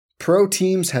Pro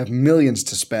teams have millions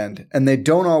to spend, and they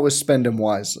don't always spend them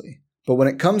wisely. But when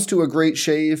it comes to a great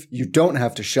shave, you don't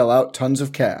have to shell out tons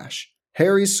of cash.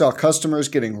 Harry's saw customers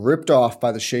getting ripped off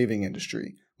by the shaving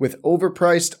industry with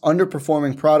overpriced,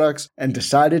 underperforming products and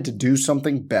decided to do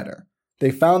something better. They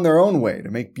found their own way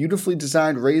to make beautifully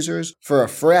designed razors for a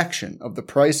fraction of the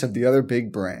price of the other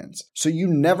big brands, so you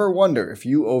never wonder if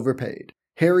you overpaid.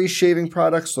 Harry's shaving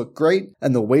products look great,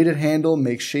 and the weighted handle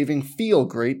makes shaving feel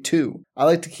great too. I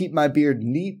like to keep my beard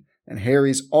neat, and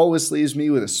Harry's always leaves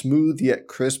me with a smooth yet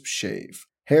crisp shave.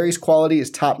 Harry's quality is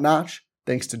top-notch,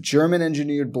 thanks to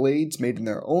German-engineered blades made in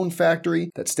their own factory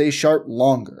that stay sharp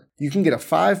longer. You can get a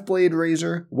 5-blade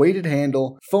razor, weighted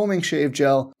handle, foaming shave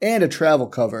gel, and a travel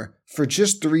cover for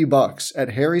just $3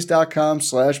 at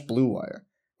harrys.com/bluewire.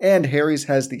 And Harry's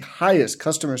has the highest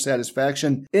customer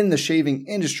satisfaction in the shaving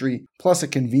industry, plus a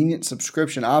convenient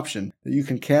subscription option that you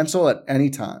can cancel at any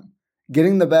time.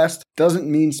 Getting the best doesn't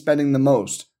mean spending the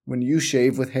most when you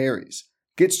shave with Harry's.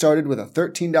 Get started with a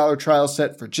 $13 trial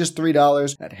set for just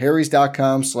 $3 at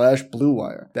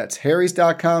harrys.com/bluewire. That's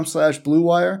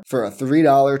harrys.com/bluewire for a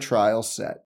 $3 trial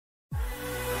set.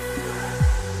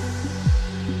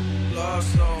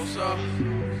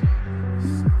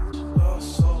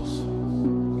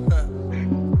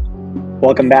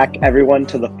 Welcome back, everyone,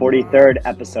 to the 43rd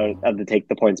episode of the Take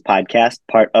the Points podcast,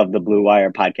 part of the Blue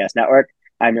Wire Podcast Network.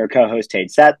 I'm your co-host,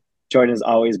 Tate Seth, joined as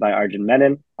always by Arjun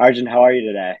Menon. Arjun, how are you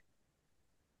today?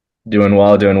 Doing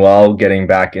well, getting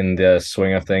back in the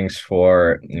swing of things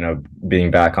for, being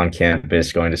back on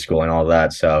campus, going to school and all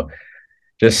that. So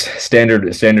just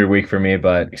standard week for me,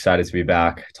 but excited to be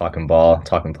back, talking ball,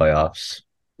 talking playoffs.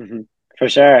 Mm-hmm. For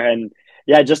sure. And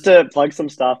yeah, just to plug some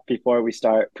stuff before we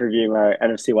start previewing our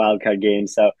NFC Wildcard game.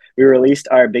 So we released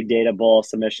our Big Data Bowl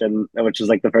submission, which was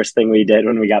like the first thing we did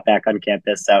when we got back on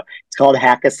campus. So it's called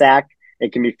Hack-a-Sack.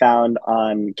 It can be found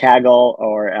on Kaggle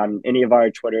or on any of our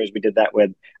Twitters. We did that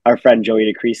with our friend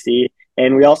Joey DeCreasy.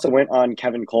 And we also went on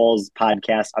Kevin Cole's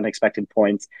podcast, Unexpected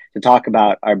Points, to talk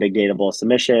about our Big Data Bowl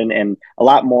submission and a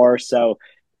lot more. So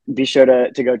be sure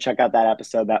to go check out that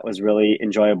episode. That was really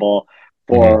enjoyable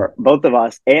for both of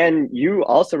us. And you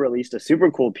also released a super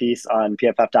cool piece on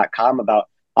pff.com about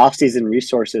off-season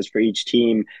resources for each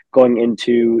team going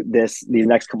into these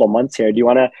next couple of months here. Do you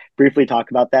want to briefly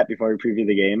talk about that before we preview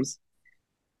the games?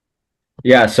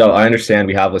 Yeah, so I understand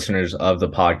we have listeners of the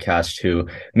podcast who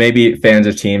may be fans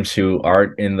of teams who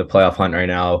aren't in the playoff hunt right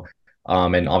now,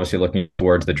 and obviously looking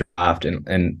towards the draft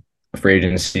and free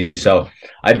agency. So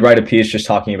I'd write a piece just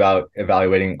talking about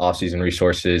evaluating off-season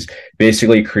resources,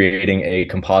 basically creating a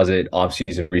composite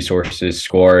off-season resources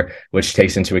score, which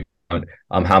takes into account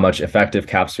how much effective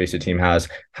cap space a team has,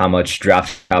 how much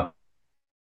draft cap,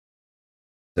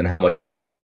 and how much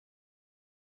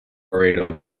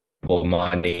rateable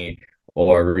money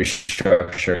or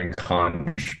restructuring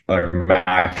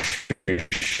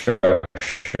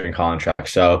contract.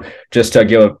 So just to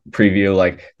give a preview,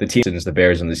 like the teams, the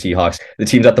Bears and the Seahawks, the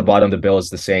teams at the bottom, the Bills,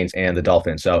 the Saints, and the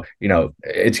Dolphins. So,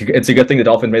 it's a good thing the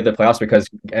Dolphins made the playoffs, because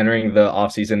entering the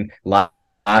offseason last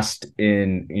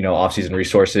in, offseason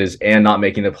resources and not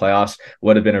making the playoffs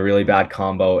would have been a really bad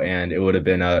combo, and it would have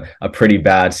been a pretty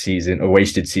bad season, a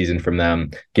wasted season from them,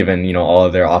 given, all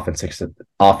of their offensive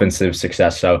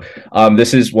success. So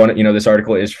this is one, this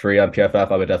article is free on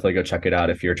PFF. I would definitely go check it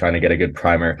out if you're trying to get a good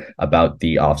primer about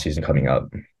the offseason coming up.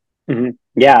 Mm-hmm.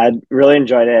 Yeah, I really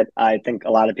enjoyed it. I think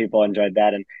a lot of people enjoyed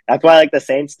that. And that's why the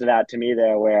Saints stood out to me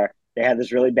there, where they had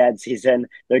this really bad season.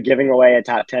 They're giving away a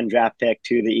top 10 draft pick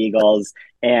to the Eagles.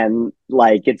 And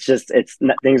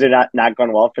things are not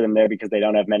going well for them there because they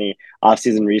don't have many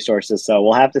offseason resources. So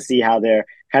we'll have to see how their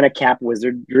kind of cap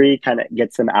wizardry kind of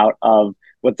gets them out of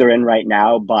what they're in right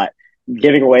now. But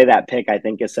giving away that pick, I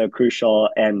think, is so crucial.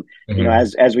 And,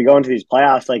 as we go into these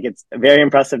playoffs, it's a very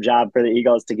impressive job for the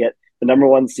Eagles to get the number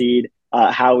one seed.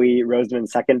 Howie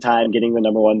Roseman's second time getting the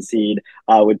number one seed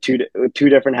with two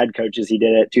different head coaches. He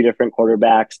did it, two different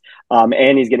quarterbacks,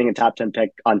 and he's getting a top 10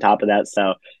 pick on top of that.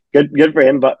 So good for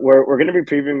him. But we're going to be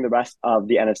previewing the rest of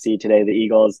the NFC today. The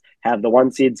Eagles have the one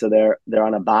seed, so they're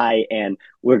on a bye, and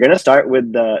we're going to start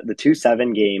with the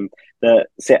 2-7 game. The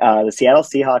Seattle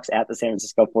Seahawks at the San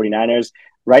Francisco 49ers.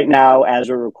 Right now, as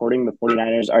we're recording, the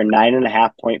 49ers are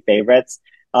 9.5-point favorites.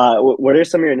 What are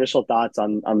some of your initial thoughts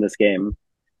on this game?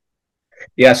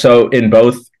 Yeah, so in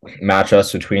both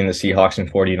matchups between the Seahawks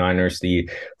and 49ers, the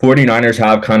 49ers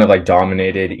have kind of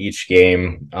dominated each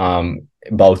game,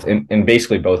 both in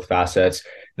basically both facets.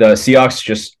 The Seahawks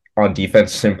just on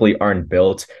defense simply aren't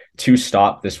built to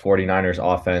stop this 49ers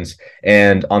offense.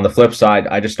 And on the flip side,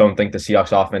 I just don't think the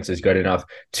Seahawks offense is good enough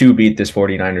to beat this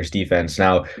 49ers defense.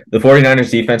 Now, the 49ers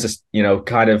defense is,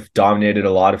 kind of dominated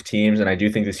a lot of teams, and I do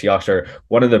think the Seahawks are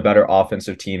one of the better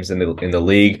offensive teams in the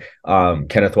league.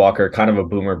 Kenneth Walker, kind of a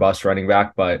boomer bust running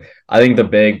back, but I think the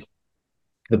big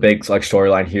like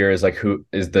storyline here is like, who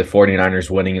is the 49ers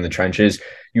winning in the trenches.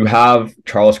 You have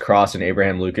Charles Cross and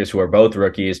Abraham Lucas, who are both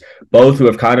rookies, both who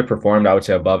have kind of performed, I would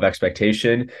say, above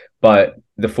expectation, but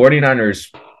the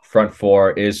 49ers front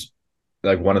four is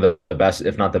like one of the best,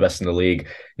 if not the best in the league.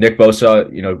 Nick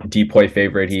Bosa, DPOY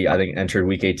favorite. He, I think, entered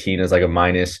week 18 as like a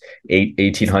minus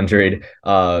 1,800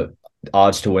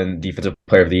 odds to win Defensive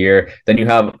Player of the Year. Then you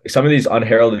have some of these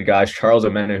unheralded guys, Charles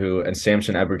Omenihu and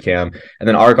Samson Ebukam, and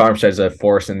then Arik Armstead is a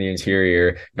force in the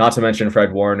interior. Not to mention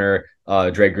Fred Warner,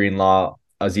 Dre Greenlaw,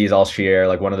 Azeez Al-Shaair,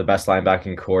 like one of the best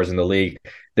linebacking cores in the league.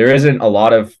 There isn't a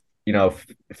lot of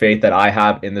faith that I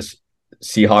have in this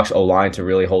Seahawks O-line to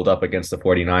really hold up against the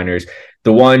 49ers.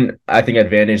 The one, I think,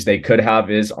 advantage they could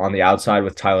have is on the outside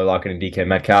with Tyler Lockett and DK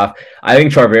Metcalf. I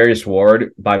think Charvarius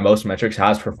Ward, by most metrics,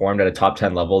 has performed at a top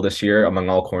 10 level this year among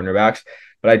all cornerbacks.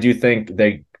 But I do think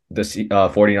the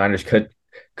 49ers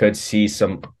could see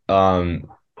some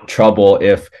trouble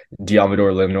if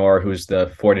Deommodore Lenoir, who's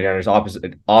the 49ers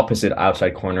opposite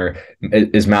outside corner,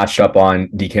 is matched up on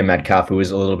DK Metcalf, who is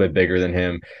a little bit bigger than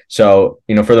him. So,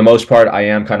 for the most part, I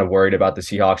am kind of worried about the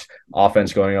Seahawks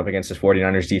offense going up against this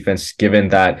 49ers defense, given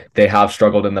that they have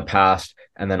struggled in the past.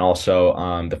 And then also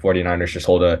the 49ers just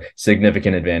hold a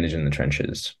significant advantage in the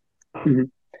trenches. Mm-hmm.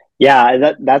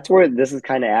 Yeah, that's where this is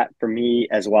kind of at for me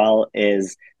as well,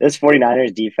 is this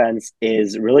 49ers defense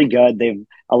is really good. They've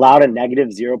allowed a negative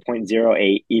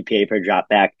 0.08 EPA per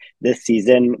dropback this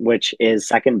season, which is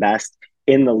second best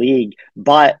in the league.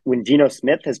 But when Geno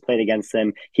Smith has played against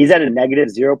them, he's at a negative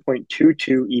 0.22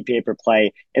 EPA per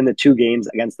play in the 2 games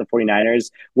against the 49ers,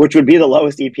 which would be the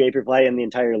lowest EPA per play in the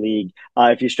entire league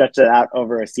if you stretch it out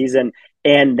over a season.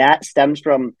 And that stems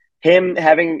from him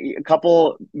having a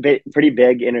couple pretty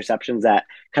big interceptions that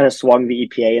kind of swung the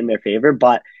EPA in their favor,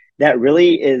 but that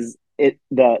really is it.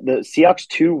 The Seahawks'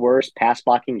 2 worst pass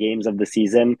blocking games of the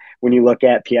season, when you look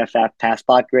at PFF pass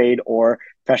block grade or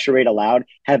pressure rate allowed,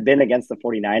 have been against the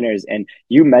 49ers. And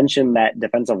you mentioned that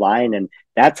defensive line, and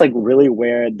that's like really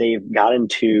where they've gotten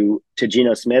to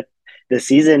Geno Smith this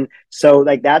season. So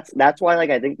like that's why like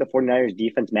I think the 49ers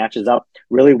defense matches up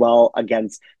really well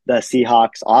against the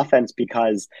Seahawks offense,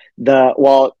 because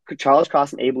while Charles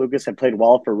Cross and Abe Lucas have played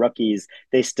well for rookies,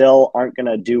 they still aren't going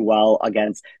to do well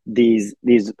against these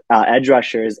edge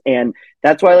rushers. And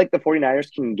that's why like the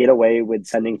 49ers can get away with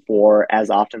sending 4 as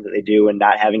often as they do and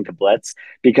not having to blitz,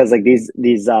 because like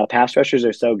these pass rushers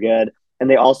are so good. And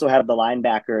they also have the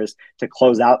linebackers to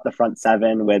close out the front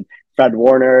 7 with Fred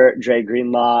Warner, Dre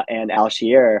Greenlaw, and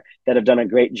Al-Shaair that have done a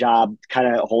great job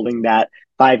kind of holding that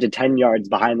 5 to 10 yards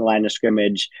behind the line of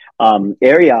scrimmage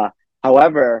area.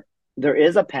 However, there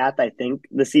is a path I think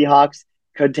the Seahawks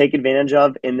could take advantage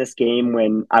of in this game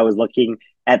when I was looking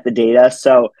at the data.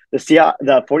 So the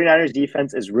 49ers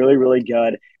defense is really, really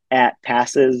good at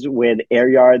passes with air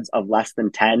yards of less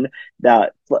than 10.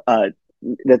 That's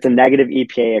a negative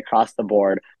EPA across the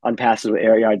board on passes with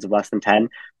air yards of less than 10.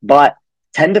 But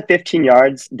 10 to 15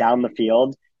 yards down the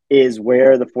field is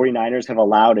where the 49ers have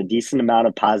allowed a decent amount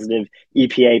of positive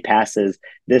EPA passes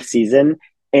this season.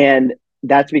 And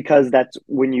that's because that's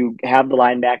when you have the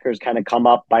linebackers kind of come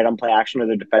up, bite on play action, or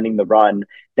they're defending the run.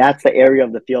 That's the area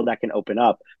of the field that can open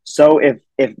up. So if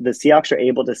the Seahawks are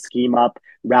able to scheme up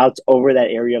routes over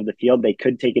that area of the field, they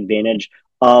could take advantage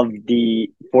of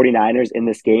the 49ers in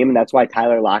this game. And that's why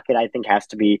Tyler Lockett, I think, has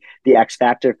to be the X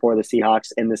factor for the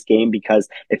Seahawks in this game, because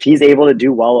if he's able to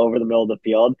do well over the middle of the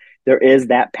field, there is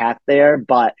that path there.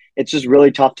 But it's just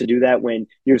really tough to do that when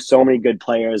you have so many good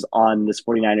players on this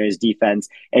 49ers defense,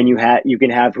 and you can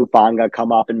have Hufanga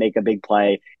come up and make a big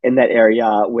play in that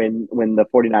area when the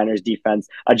 49ers defense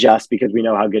adjusts, because we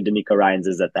know how good D'Amico Ryans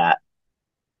is at that.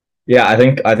 Yeah, I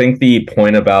think the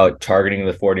point about targeting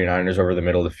the 49ers over the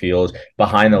middle of the field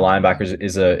behind the linebackers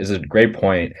is a great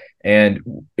point. And,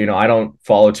 I don't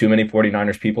follow too many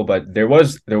 49ers people, but there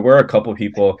were a couple of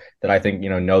people that I think,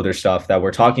 know their stuff, that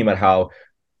were talking about how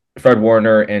Fred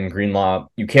Warner and Greenlaw,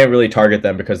 you can't really target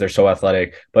them because they're so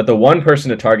athletic. But the one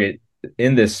person to target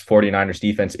in this 49ers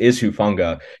defense is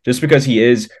Hufanga, just because he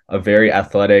is a very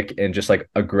athletic and just like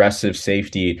aggressive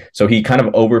safety. So he kind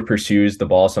of over pursues the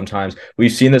ball sometimes.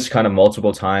 We've seen this kind of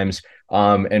multiple times.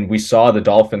 And we saw the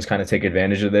Dolphins kind of take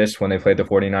advantage of this when they played the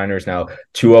 49ers. Now,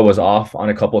 Tua was off on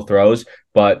a couple throws,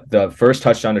 but the first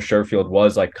touchdown to Sherfield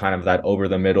was like kind of that over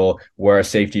the middle where a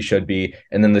safety should be.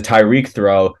 And then the Tyreek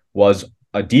throw was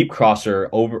a deep crosser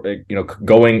over,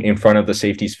 going in front of the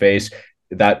safety's face.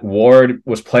 That Ward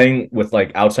was playing with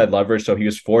like outside leverage, so he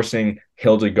was forcing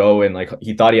Hill to go, and like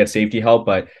he thought he had safety help,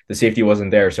 but the safety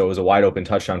wasn't there, so it was a wide open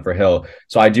touchdown for Hill.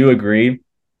 So I do agree,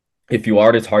 if you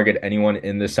are to target anyone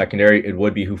in the secondary, it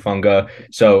would be Hufanga.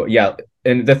 So yeah,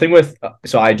 and the thing with,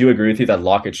 so I do agree with you that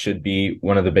Lockett should be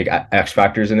one of the big X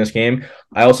factors in this game.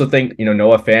 I also think,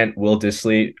 Noah Fant, Will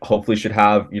Dissly hopefully should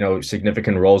have,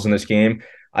 significant roles in this game.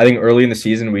 I think early in the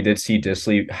season, we did see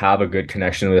Dissly have a good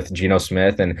connection with Geno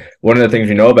Smith. And one of the things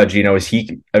we know about Geno is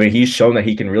he's shown that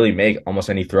he can really make almost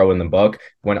any throw in the book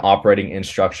when operating in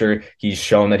structure. He's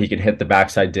shown that he can hit the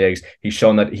backside digs. He's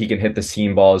shown that he can hit the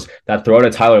seam balls. That throw to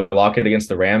Tyler Lockett against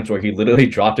the Rams, where he literally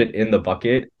dropped it in the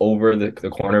bucket over the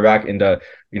cornerback into,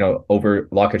 over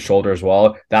Lockett's shoulder as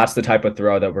well. That's the type of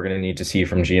throw that we're going to need to see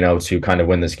from Geno to kind of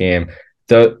win this game.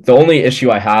 The only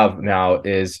issue I have now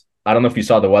is, I don't know if you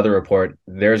saw the weather report.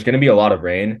 There's going to be a lot of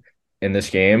rain in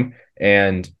this game,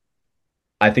 and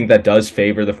I think that does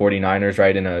favor the 49ers,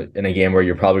 right, in a game where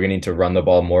you're probably going to need to run the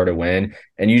ball more to win,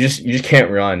 and you just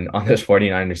can't run on this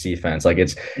 49ers defense. Like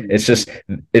it's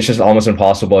just almost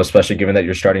impossible, especially given that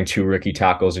you're starting 2 rookie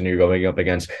tackles and you're going up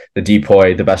against the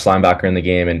Depoy, the best linebacker in the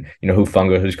game, and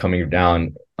Hufanga, who's coming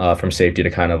down from safety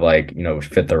to kind of like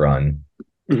fit the run.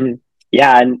 Mm-hmm.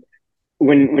 Yeah, and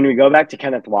when we go back to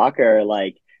Kenneth Walker,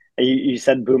 like, you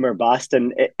said boomer bust,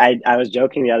 and I was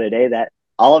joking the other day that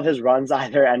all of his runs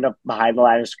either end up behind the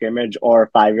line of scrimmage or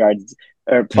 5 yards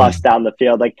or plus down the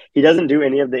field. Like, he doesn't do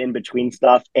any of the in-between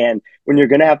stuff. And when you're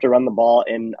going to have to run the ball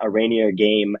in a rainier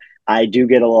game, I do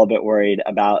get a little bit worried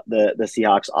about the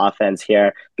Seahawks offense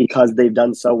here, because they've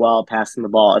done so well passing the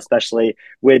ball, especially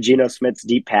with Geno Smith's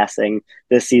deep passing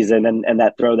this season. And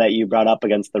that throw that you brought up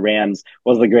against the Rams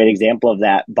was a great example of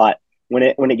that. But when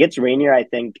it gets rainier, I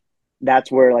think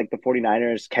that's where like the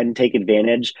 49ers can take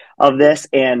advantage of this.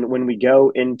 And when we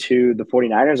go into the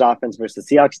 49ers offense versus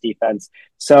the Seahawks defense,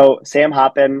 so Sam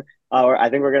Hoppen, I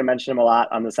think we're going to mention him a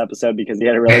lot on this episode because he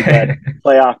had a really good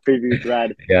playoff preview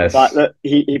thread. Yes. But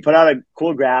he put out a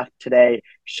cool graph today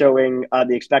showing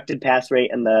the expected pass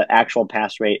rate and the actual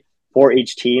pass rate for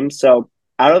each team. So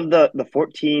out of the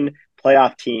 14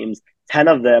 playoff teams, 10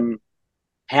 of them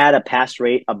had a pass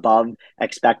rate above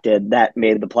expected that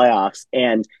made the playoffs.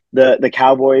 And the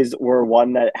Cowboys were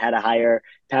one that had a higher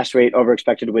pass rate over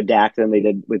expected with Dak than they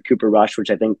did with Cooper Rush, which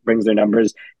I think brings their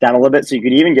numbers down a little bit. So you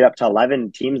could even get up to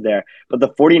 11 teams there. But the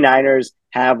 49ers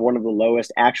have one of the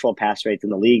lowest actual pass rates in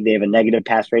the league. They have a negative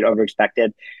pass rate over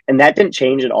expected. And that didn't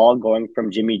change at all going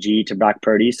from Jimmy G to Brock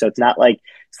Purdy. So it's not like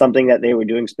something that they were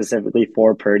doing specifically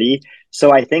for Purdy.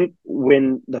 So I think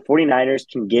when the 49ers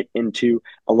can get into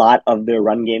a lot of their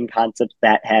run game concepts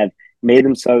that have made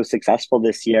them so successful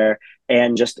this year,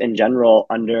 and just in general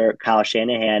under Kyle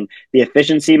Shanahan, the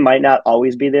efficiency might not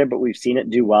always be there, but we've seen it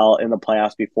do well in the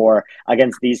playoffs before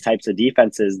against these types of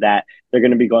defenses that they're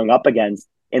going to be going up against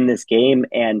in this game.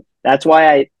 And that's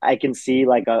why I can see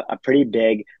like a pretty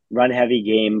big run heavy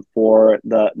game for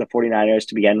the 49ers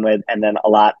to begin with. And then a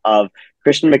lot of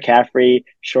Christian McCaffrey,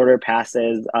 shorter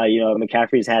passes.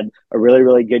 McCaffrey's had a really,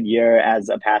 really good year as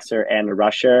a passer and a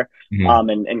rusher,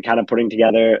 and kind of putting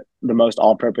together the most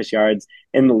all-purpose yards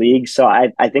in the league. So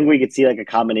I think we could see like a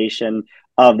combination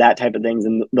of that type of things,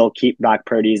 and they'll keep Brock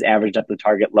Purdy's average up the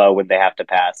target low when they have to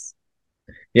pass.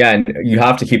 Yeah, and you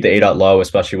have to keep the ADOT low,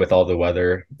 especially with all the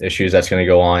weather issues that's going to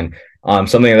go on.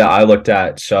 Something that I looked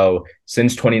at, so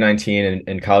since 2019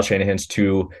 and Kyle Shanahan's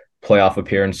 2 playoff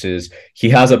appearances, he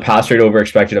has a pass rate over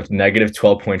expected of negative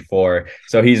 12.4.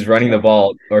 So he's running the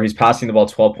ball, or he's passing the ball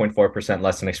 12.4%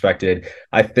 less than expected.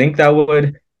 I think that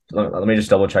would, let me just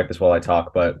double check this while I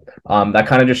talk, but that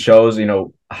kind of just shows,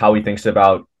 how he thinks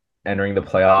about entering the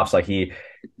playoffs. Like he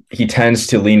tends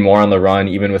to lean more on the run,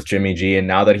 even with Jimmy G. And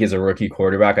now that he's a rookie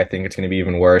quarterback, I think it's going to be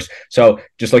even worse. So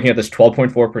just looking at this,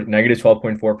 negative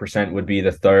 12.4% would be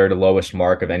the 3rd lowest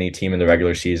mark of any team in the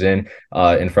regular season,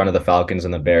 in front of the Falcons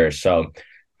and the Bears. So,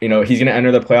 he's going to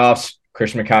enter the playoffs.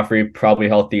 Christian McCaffrey probably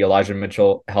healthy, Elijah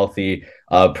Mitchell healthy,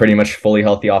 pretty much fully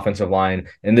healthy offensive line.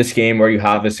 In this game where you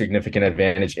have a significant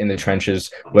advantage in the trenches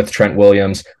with Trent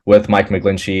Williams, with Mike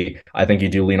McGlinchey, I think you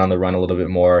do lean on the run a little bit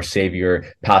more, save your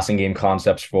passing game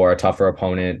concepts for a tougher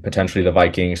opponent, potentially the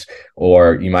Vikings,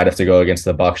 or you might have to go against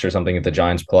the Bucs or something if the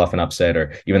Giants pull off an upset,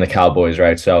 or even the Cowboys,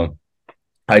 right? So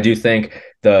I do think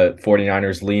the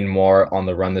 49ers lean more on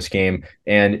the run this game.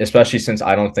 And especially since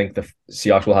I don't think the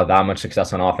Seahawks will have that much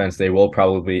success on offense, they will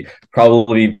probably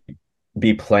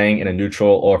be playing in a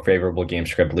neutral or favorable game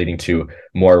script, leading to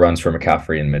more runs for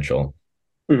McCaffrey and Mitchell.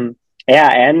 Mm-hmm. Yeah,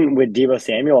 and with Deebo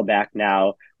Samuel back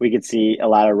now, we could see a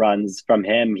lot of runs from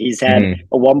him. He's had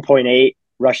a 1.8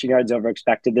 rushing yards over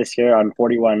expected this year on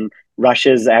 41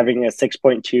 rushes, having a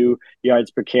 6.2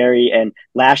 yards per carry. And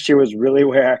last year was really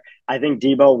where I think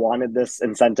Debo wanted this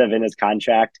incentive in his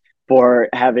contract for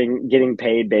getting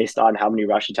paid based on how many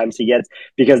rush attempts he gets,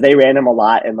 because they ran him a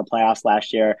lot in the playoffs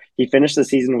last year. He finished the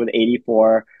season with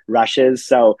 84 rushes.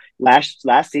 So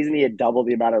last season he had double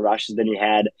the amount of rushes than he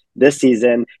had this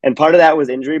season. And part of that was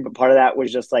injury, but part of that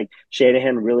was just like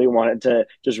Shanahan really wanted to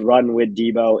just run with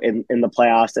Debo in the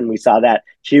playoffs. And we saw that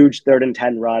huge 3rd and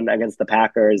 10 run against the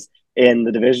Packers in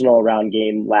the divisional round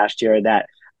game last year that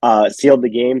sealed the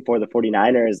game for the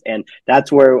 49ers. And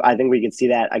that's where I think we could see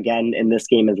that again in this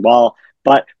game as well.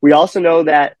 But we also know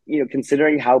that,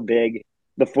 considering how big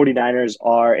the 49ers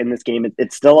are in this game,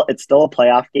 it's still a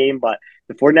playoff game, but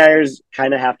the 49ers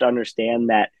kind of have to understand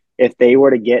that if they were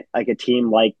to get like a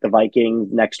team like the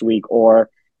Vikings next week,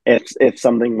 or if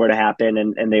something were to happen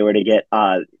and they were to get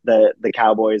the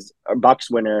Cowboys or Bucks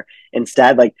winner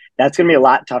instead, like that's going to be a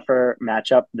lot tougher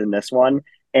matchup than this one.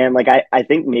 And like I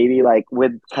think maybe like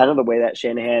with kind of the way that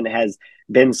Shanahan has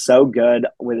been so good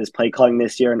with his play calling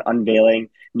this year and unveiling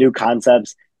new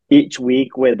concepts each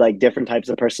week with like different types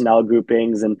of personnel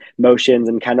groupings and motions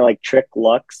and kind of like trick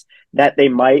looks, that they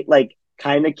might like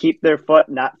kind of keep their foot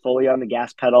not fully on the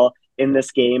gas pedal in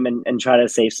this game and try to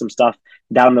save some stuff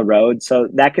down the road. So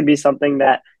that could be something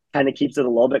that kind of keeps it a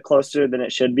little bit closer than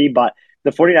it should be. But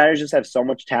the 49ers just have so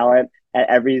much talent at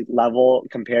every level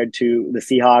compared to the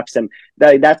Seahawks. And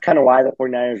that's kind of why the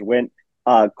 49ers went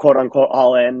quote unquote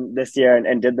all in this year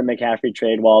and did the McCaffrey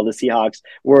trade, while the Seahawks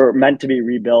were meant to be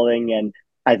rebuilding. And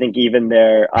I think even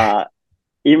their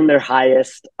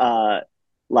highest optimist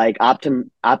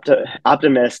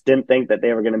didn't think that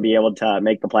they were going to be able to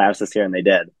make the playoffs this year, and they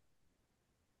did.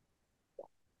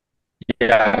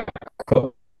 Yeah.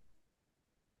 Cool.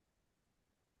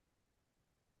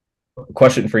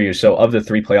 Question for you. So of the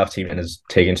 3 playoff team and has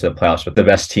taken to the playoffs, but the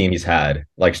best team he's had,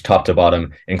 like top to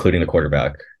bottom, including the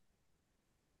quarterback?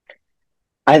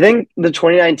 I think the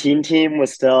 2019 team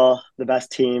was still the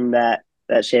best team that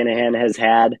Shanahan has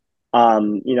had.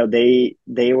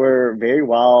 They were very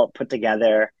well put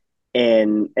together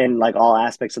in like all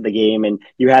aspects of the game. And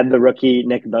you had the rookie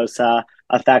Nick Bosa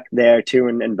effect there too.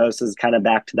 And Bosa's kind of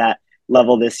back to that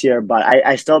level this year. But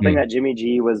I still think that Jimmy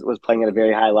G was playing at a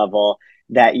very high level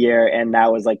that year. And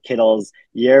that was like Kittle's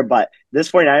year. But this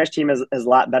 49ers team has a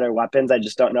lot better weapons. I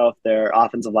just don't know if their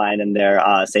offensive line and their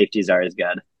safeties are as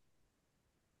good.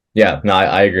 Yeah, no,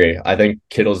 I agree. I think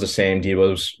Kittle's the same.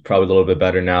 Debo's probably a little bit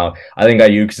better now. I think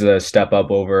Ayuk's a step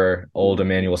up over old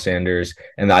Emmanuel Sanders.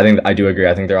 And I do agree.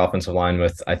 I think their offensive line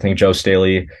I think Joe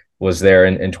Staley was there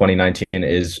in 2019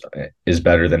 is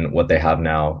better than what they have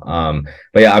now.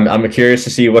 But yeah, I'm curious to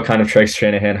see what kind of tricks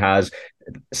Shanahan has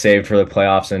saved for the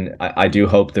playoffs. And I do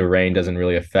hope the rain doesn't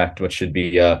really affect what should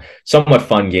be a somewhat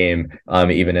fun game,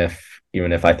 even if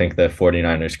I think the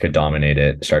 49ers could dominate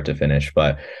it start to finish.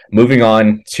 But moving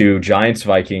on to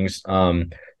Giants-Vikings,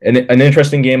 an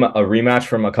interesting game, a rematch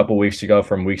from a couple weeks ago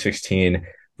from Week 16.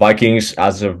 Vikings,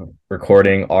 as of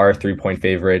recording, are 3-point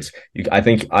favorites. I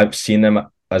think I've seen them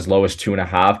as low as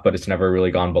 2.5, but it's never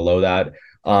really gone below that.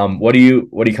 What are you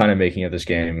kind of making of this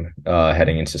game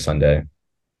heading into Sunday?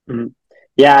 Mm-hmm.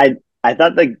 Yeah, I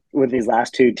thought that when these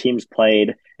last two teams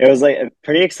played, it was like a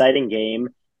pretty exciting game.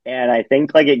 And I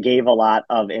think like it gave a lot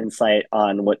of insight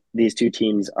on what these two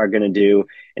teams are going to do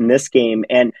in this game.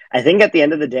 And I think at the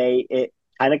end of the day, it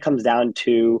kind of comes down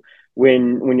to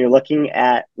when you're looking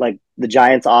at like the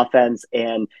Giants offense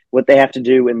and what they have to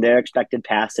do in their expected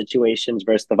pass situations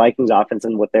versus the Vikings offense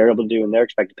and what they're able to do in their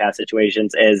expected pass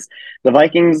situations, is the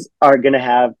Vikings are going to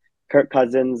have Kirk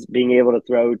Cousins being able to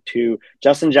throw to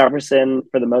Justin Jefferson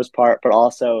for the most part, but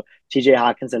also TJ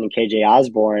Hawkinson and KJ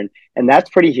Osborne. And that's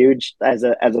pretty huge as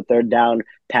a third down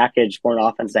package for an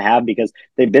offense to have, because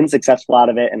they've been successful out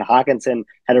of it. And Hawkinson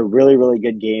had a really, really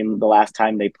good game the last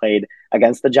time they played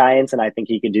against the Giants. And I think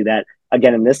he could do that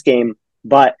again in this game.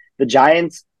 But the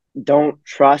Giants don't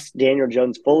trust Daniel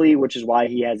Jones fully, which is why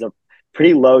he has a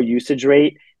pretty low usage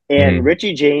rate. And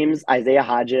Richie James, Isaiah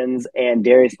Hodgins, and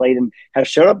Darius Slayton have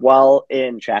showed up well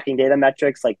in tracking data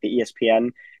metrics, like the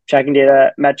ESPN tracking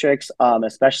data metrics,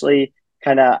 especially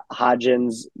kind of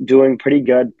Hodgins doing pretty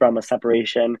good from a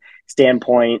separation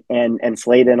standpoint, and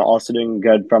Slayton also doing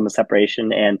good from a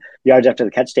separation and yards after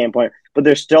the catch standpoint. But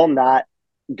they're still not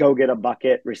go get a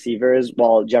bucket receivers,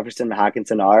 while Jefferson and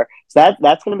Hawkinson are. So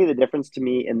that's going to be the difference to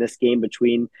me in this game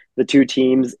between the two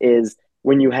teams, is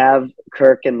when you have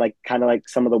Kirk and like kind of like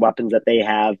some of the weapons that they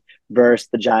have versus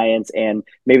the Giants, and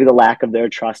maybe the lack of their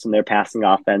trust in their passing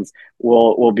offense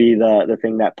will be the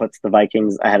thing that puts the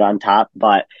Vikings ahead on top.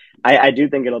 But I do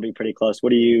think it'll be pretty close.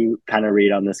 What do you kind of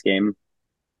read on this game?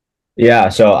 Yeah,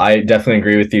 so I definitely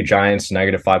agree with you. Giants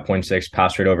negative 5.6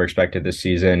 pass rate over expected this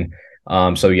season.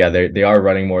 So yeah, they are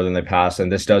running more than they pass,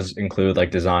 and this does include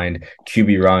like designed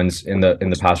QB runs in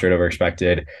the pass rate over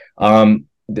expected.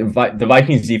 The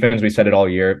Vikings defense, we said it all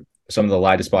year. Some of the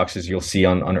lightest boxes you'll see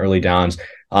on early downs.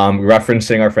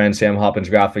 Referencing our friend Sam Hoppin's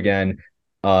graph again,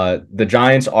 the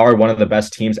Giants are one of the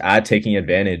best teams at taking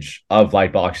advantage of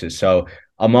light boxes. So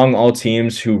among all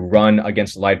teams who run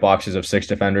against light boxes of 6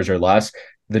 defenders or less,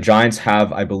 the Giants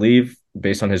have, I believe,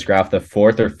 based on his graph, the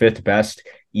fourth or fifth best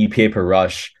EPA per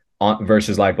rush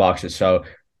versus light boxes. So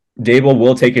Dable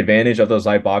will take advantage of those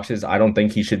light boxes. I don't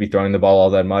think he should be throwing the ball all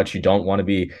that much. You don't want to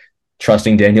be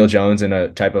trusting Daniel Jones in a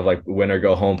type of like win or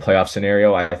go home playoff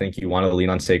scenario. I think you want to lean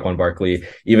on Saquon Barkley.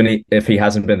 Even if he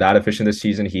hasn't been that efficient this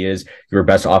season, he is your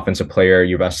best offensive player,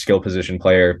 your best skill position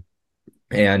player.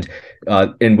 And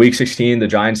in week 16, the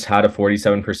Giants had a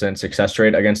 47% success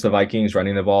rate against the Vikings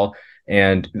running the ball.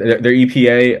 And their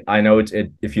EPA, I know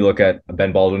if you look at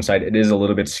Ben Baldwin's side, it is a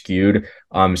little bit skewed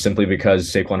simply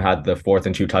because Saquon had the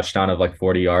 4th-and-2 touchdown of like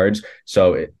 40 yards.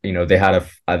 So, they had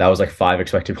that was like 5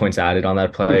 expected points added on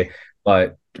that play.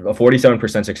 But a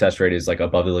 47% success rate is like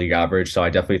above the league average. So I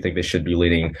definitely think they should be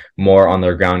leaning more on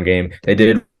their ground game. They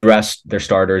did rest their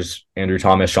starters, Andrew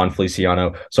Thomas, Sean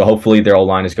Feliciano. So hopefully their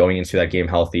O-line is going into that game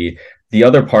healthy. The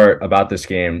other part about this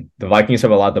game, the Vikings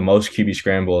have allowed the most QB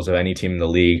scrambles of any team in the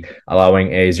league,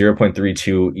 allowing a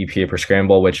 0.32 EPA per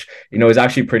scramble, which, is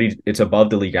actually it's above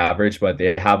the league average, but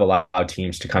they have allowed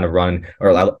teams to kind of run or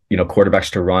allow,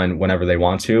 quarterbacks to run whenever they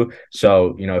want to.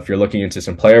 So, if you're looking into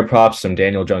some player props, some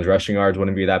Daniel Jones rushing yards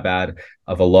wouldn't be that bad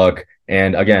of a look.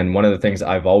 And again, one of the things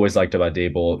I've always liked about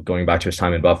Dable going back to his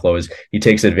time in Buffalo is he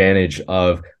takes advantage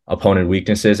of opponent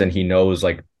weaknesses and he knows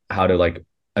like how to like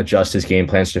adjust his game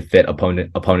plans to fit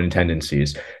opponent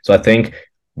tendencies. So I think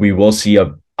we will see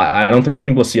I don't think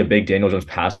we'll see a big Daniel Jones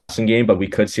passing game, but we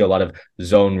could see a lot of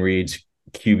zone reads,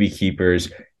 QB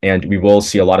keepers, and we will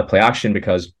see a lot of play action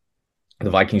because the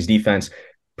Vikings defense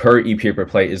per EPA per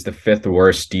play is the 5th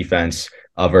worst defense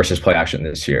versus play action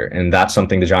this year. And that's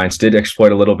something the Giants did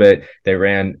exploit a little bit. They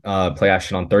ran play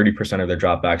action on 30% of their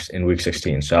dropbacks in week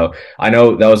 16. So I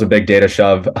know that was a big data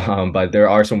shove, but there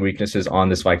are some weaknesses on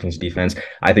this Vikings defense.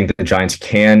 I think that the Giants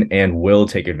can and will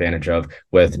take advantage of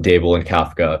with Dable and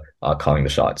Kafka calling the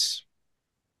shots.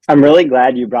 I'm really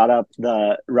glad you brought up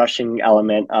the rushing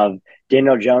element of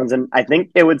Daniel Jones. And I think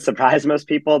it would surprise most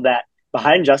people that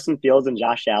behind Justin Fields and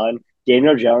Josh Allen,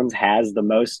 Daniel Jones has the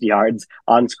most yards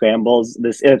on scrambles,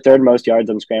 third most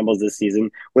yards on scrambles this season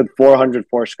with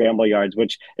 404 scramble yards,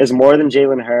 which is more than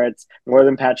Jalen Hurts, more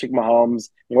than Patrick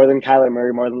Mahomes, more than Kyler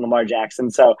Murray, more than Lamar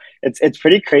Jackson. So it's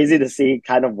pretty crazy to see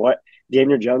kind of what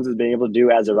Daniel Jones has been able to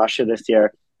do as a rusher this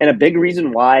year. And a big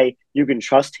reason why you can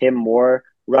trust him more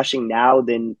rushing now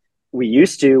than we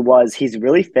used to was he's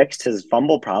really fixed his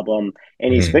fumble problem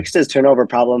and he's fixed his turnover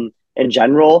problem in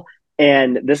general.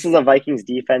 And this is a Vikings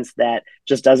defense that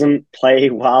just doesn't play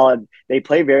well. And they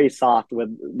play very soft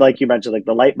with, like you mentioned, like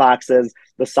the light boxes,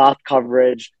 the soft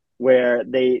coverage, where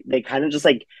they kind of just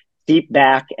like keep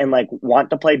back and like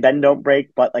want to play bend, don't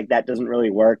break, but like that doesn't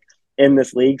really work in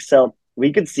this league. So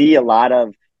we could see a lot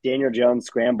of Daniel Jones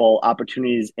scramble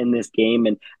opportunities in this game.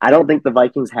 And I don't think the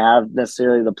Vikings have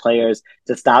necessarily the players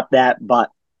to stop that,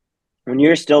 but when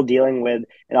you're still dealing with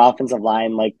an offensive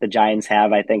line like the Giants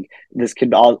have, I think this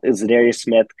could Zadarius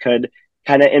Smith could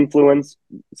kind of influence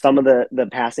some of the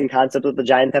passing concept that the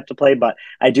Giants have to play. But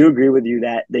I do agree with you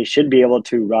that they should be able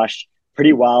to rush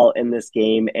pretty well in this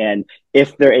game. And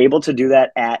if they're able to do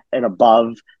that at an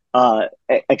above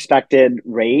expected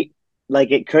rate, like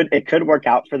it could work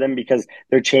out for them because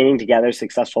they're chaining together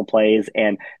successful plays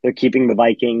and they're keeping the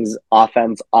Vikings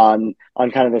offense on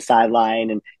kind of the sideline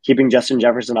and keeping Justin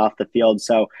Jefferson off the field.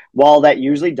 So while that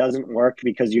usually doesn't work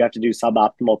because you have to do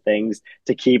suboptimal things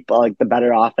to keep like the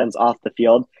better offense off the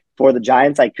field, for the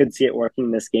Giants, I could see it working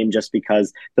in this game just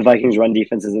because the Vikings run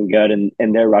defense isn't good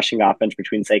and their rushing offense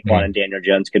between Saquon and Daniel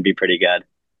Jones could be pretty good.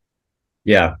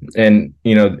 Yeah. And,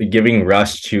 giving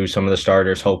rest to some of the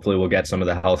starters, hopefully we'll get some of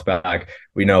the health back.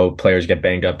 We know players get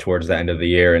banged up towards the end of the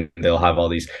year and they'll have all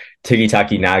these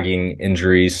ticky-tacky nagging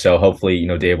injuries. So hopefully,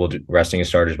 Dable resting his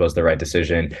starters was the right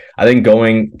decision. I think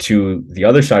going to the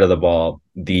other side of the ball,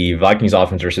 the Vikings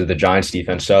offense versus the Giants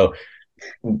defense. So,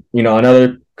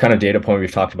 another kind of data point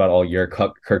we've talked about all year,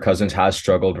 Kirk Cousins has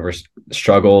struggled versus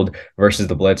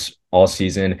the blitz all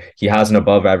season. He has an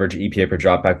above average EPA per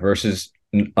dropback versus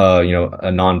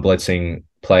a non-blitzing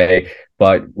play,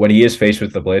 but when he is faced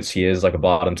with the blitz, he is like a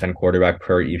bottom 10 quarterback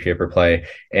per EPA per play.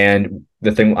 And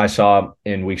the thing I saw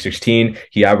in week 16,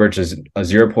 he averages a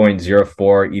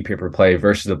 0.04 EPA per play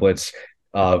versus the blitz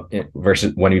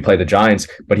versus when we played the Giants,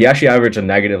 but he actually averaged a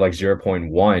negative like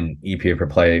 0.1 EPA per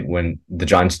play when the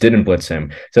Giants didn't blitz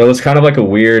him. So it was kind of like a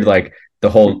weird, like the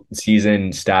whole season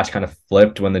stats kind of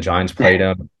flipped when the Giants played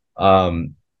him.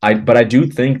 But I do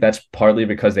think that's partly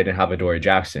because they didn't have Adoree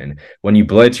Jackson. When you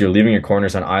blitz, you're leaving your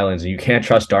corners on islands, and you can't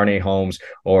trust Darnay Holmes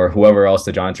or whoever else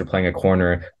the Giants are playing a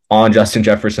corner on Justin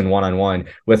Jefferson one-on-one.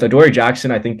 With Adoree Jackson,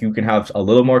 I think you can have a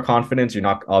little more confidence. You're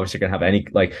not obviously going to have any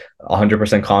like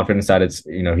 100% confidence that it's,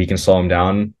 he can slow him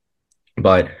down.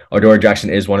 But Adoree Jackson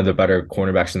is one of the better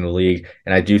cornerbacks in the league.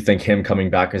 And I do think him coming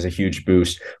back is a huge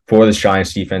boost for this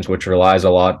Giants defense, which relies a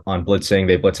lot on blitzing.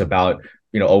 They blitz about,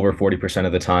 over 40%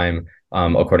 of the time,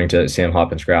 according to Sam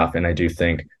Hoppin's graph. And I do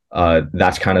think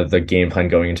that's kind of the game plan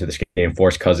going into this game,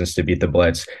 force Cousins to beat the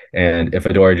blitz. And if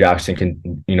Adoree Jackson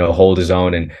can, hold his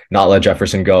own and not let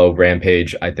Jefferson go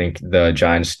rampage, I think the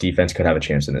Giants defense could have a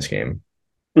chance in this game.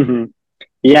 Mm-hmm.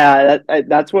 Yeah,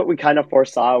 that's what we kind of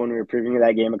foresaw when we were previewing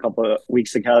that game a couple of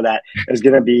weeks ago, that it was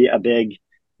going to be a big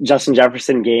Justin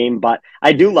Jefferson game. But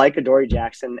I do like Adoree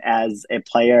Jackson as a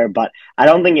player, but I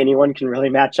don't think anyone can really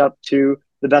match up to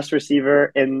the best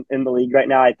receiver in the league right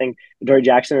now. I think Adoree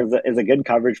Jackson is a good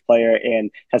coverage player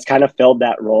and has kind of filled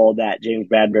that role that James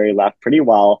Bradbury left pretty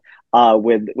well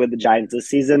with the Giants this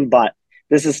season. But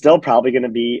this is still probably going to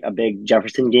be a big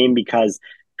Jefferson game because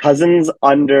Cousins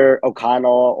under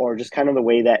O'Connell, or just kind of the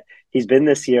way that he's been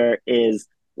this year, is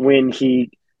when he's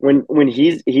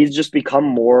just become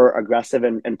more aggressive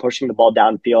and pushing the ball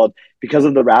downfield because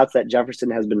of the routes that Jefferson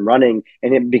has been running,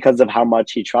 and because of how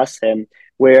much he trusts him.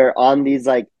 Where on these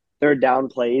like third down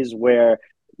plays where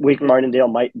Wink Martindale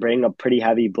might bring a pretty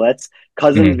heavy blitz,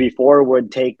 Cousins before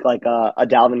would take like a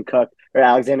Dalvin Cook or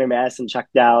Alexander Madison check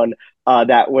down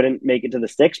that wouldn't make it to the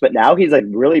sticks, but now he's like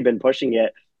really been pushing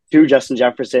it to Justin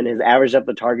Jefferson. His average up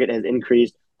the target has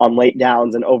increased on late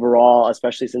downs and overall,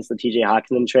 especially since the TJ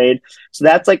Hockenson trade. So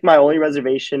that's like my only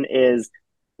reservation, is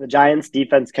the Giants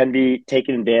defense can be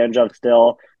taken advantage of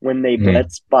still when they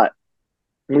blitz. But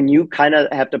when you kind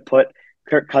of have to put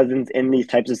Kirk Cousins in these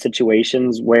types of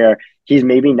situations where he's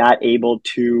maybe not able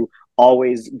to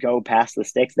always go past the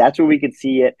sticks, that's where we could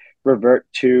see it revert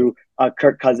to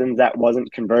Kirk Cousins that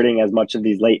wasn't converting as much of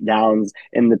these late downs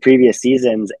in the previous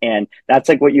seasons. And that's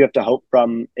like what you have to hope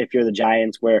from if you're the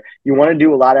Giants, where you want to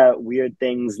do a lot of weird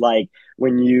things, like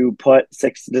when you put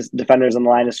 6 defenders on the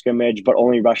line of scrimmage but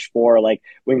only rush 4, like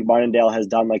Wink Martindale has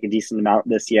done like a decent amount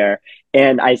this year.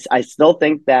 And I still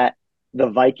think that the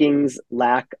Vikings'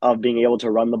 lack of being able to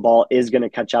run the ball is going to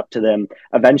catch up to them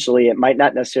eventually. It might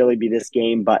not necessarily be this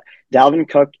game, but Dalvin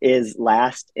Cook is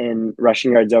last in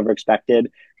rushing yards over expected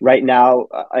right now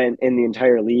in the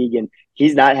entire league, and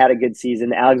he's not had a good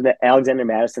season. Alexander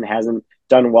Madison hasn't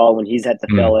done well when he's had to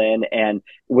fill in, and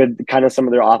with kind of some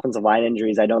of their offensive line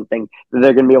injuries, I don't think that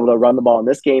they're going to be able to run the ball in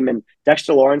this game. And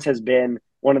Dexter Lawrence has been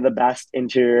one of the best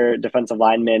interior defensive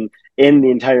linemen in the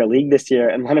entire league this year.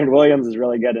 And Leonard Williams is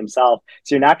really good himself.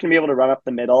 So you're not going to be able to run up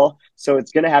the middle. So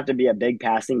it's going to have to be a big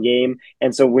passing game.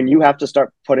 And so when you have to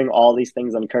start putting all these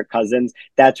things on Kirk Cousins,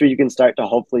 that's where you can start to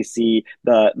hopefully see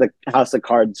the house of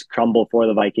cards crumble for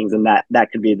the Vikings. And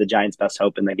that could be the Giants' best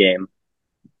hope in the game.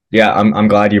 Yeah, I'm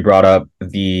glad you brought up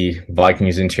the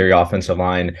Vikings interior offensive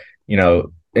line,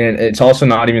 and it's also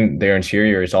not even their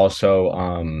interior. It's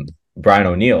also Brian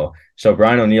O'Neill. So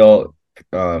Brian O'Neill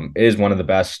is one of the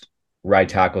best right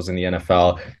tackles in the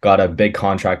NFL, got a big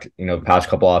contract, the past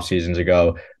couple off seasons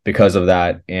ago because of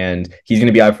that. And he's going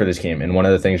to be out for this game. And one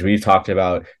of the things we've talked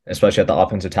about, especially at the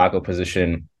offensive tackle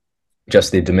position,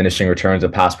 just the diminishing returns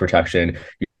of pass protection.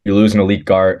 You lose an elite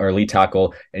guard or elite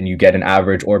tackle and you get an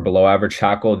average or below average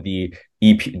tackle, the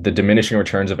diminishing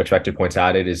returns of expected points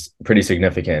added is pretty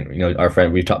significant.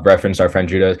 We've referenced our friend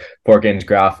Judah Porkin's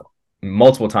graph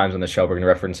multiple times on the show. We're going to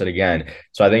reference it again.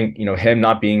 So I think, him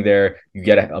not being there, you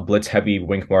get a blitz heavy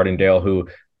Wink Martindale, who,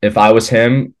 if I was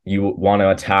him, you want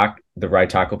to attack the right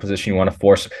tackle position. You want to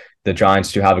force the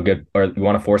Giants to have you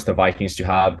want to force the Vikings to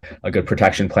have a good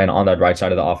protection plan on that right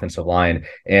side of the offensive line.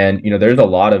 And,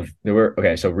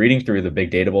 so reading through the big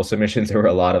data bowl submissions, there were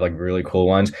a lot of like really cool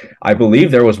ones. I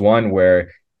believe there was one where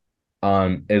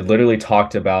it literally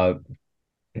talked about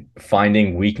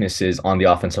finding weaknesses on the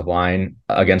offensive line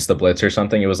against the blitz or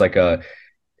something. It was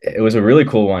a really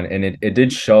cool one. And it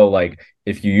did show, like,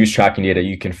 if you use tracking data,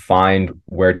 you can find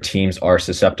where teams are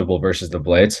susceptible versus the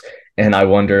blitz. And I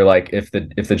wonder like if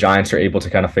the Giants are able to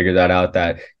kind of figure that out,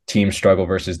 that teams struggle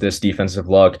versus this defensive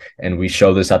look, and we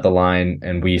show this at the line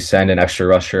and we send an extra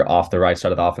rusher off the right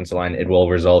side of the offensive line, it will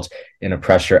result in a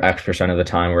pressure X% of the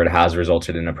time, where it has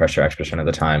resulted in a pressure X% of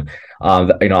the time.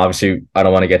 Obviously I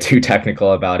don't want to get too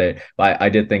technical about it, but I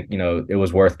did think, it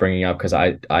was worth bringing up because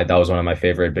I that was one of my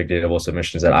favorite Big Datable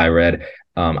submissions that I read,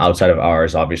 outside of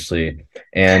ours, obviously.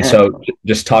 And so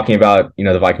just talking about,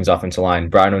 the Vikings offensive line,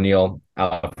 Brian O'Neill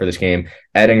out for this game.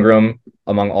 Ed Ingram,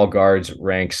 among all guards,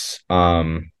 ranks,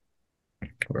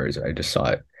 where is it? I just saw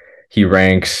it. He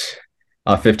ranks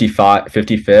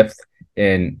 55th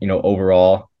in,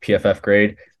 overall PFF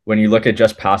grade. When you look at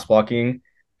just pass blocking,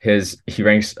 he has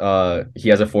a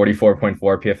 44.4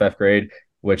 PFF grade,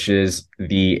 which is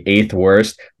the 8th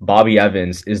worst. Bobby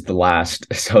Evans is the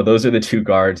last. So those are the two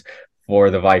guards for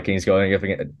the Vikings going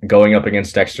up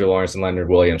against Dexter Lawrence and Leonard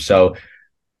Williams. So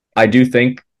I do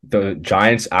think the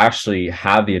Giants actually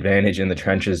have the advantage in the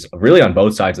trenches, really on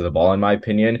both sides of the ball, in my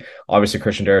opinion. Obviously,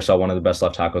 Christian Darrisaw, one of the best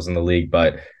left tackles in the league,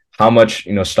 but how much,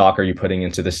 stock are you putting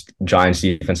into this Giants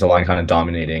defensive line kind of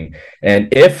dominating?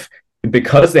 And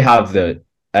because they have the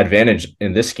advantage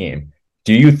in this game,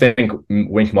 do you think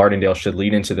Wink Martindale should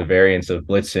lean into the variance of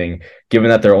blitzing, given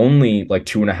that they're only like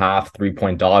 2.5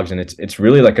 3-point dogs, and it's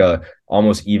really like a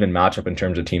almost even matchup in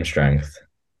terms of team strength?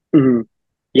 Mm-hmm.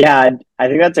 Yeah, I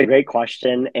think that's a great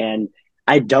question. And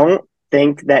I don't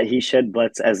think that he should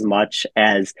blitz as much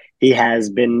as he has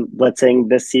been blitzing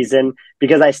this season,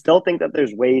 because I still think that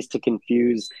there's ways to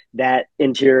confuse that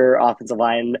interior offensive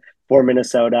line for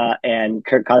Minnesota and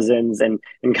Kirk Cousins and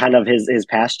kind of his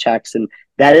pass checks. And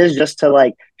that is just to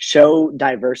like show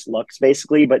diverse looks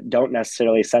basically, but don't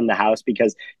necessarily send the house,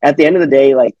 because at the end of the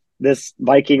day, like this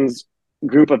Vikings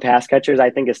group of pass catchers,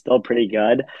 I think, is still pretty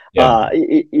good. Yeah.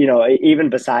 Even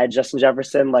besides Justin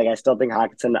Jefferson, like I still think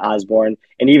Hockenson, Osborne,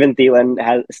 and even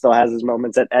Thielen still has his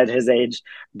moments at his age.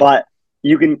 But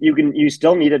you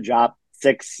still need to drop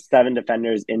 6-7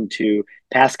 defenders into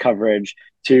pass coverage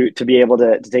to be able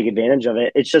to take advantage of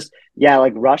it. It's just,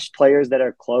 like rush players that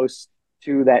are close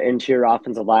to that interior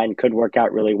offensive line could work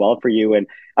out really well for you. And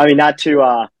I mean, not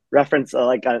to reference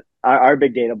our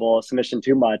Big Datable submission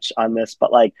too much on this,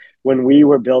 but like when we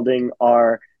were building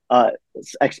our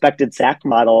expected sack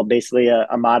model, basically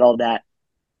a model that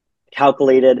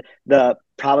calculated the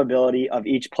probability of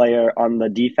each player on the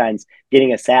defense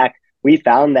getting a sack, we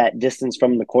found that distance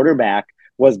from the quarterback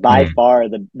was by far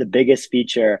the biggest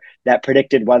feature that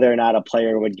predicted whether or not a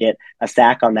player would get a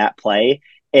sack on that play.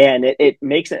 And it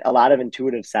makes a lot of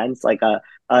intuitive sense. Like a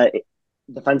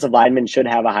defensive lineman should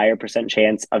have a higher %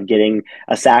 chance of getting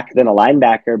a sack than a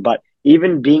linebacker. But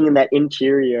even being in that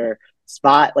interior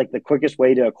spot, like the quickest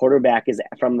way to a quarterback is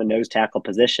from the nose tackle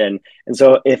position. And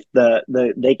so if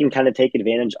they can kind of take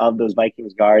advantage of those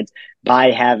Vikings guards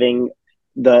by having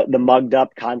the mugged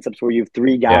up concepts where you have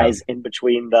 3 guys in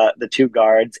between the 2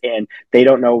 guards and they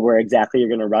don't know where exactly you're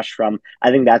going to rush from,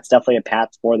 I think that's definitely a path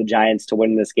for the Giants to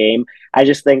win this game. I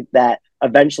just think that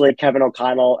eventually Kevin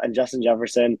O'Connell and Justin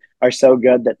Jefferson are so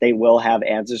good that they will have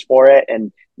answers for it.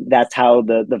 And that's how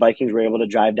the Vikings were able to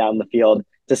drive down the field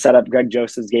to set up Greg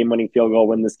Joseph's game-winning field goal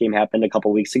when this game happened a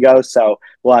couple weeks ago. So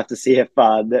we'll have to see if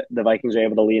the Vikings are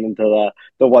able to lean into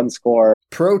the one score.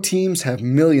 Pro teams have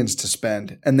millions to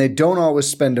spend, and they don't always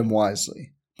spend them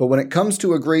wisely. But when it comes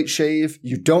to a great shave,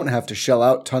 you don't have to shell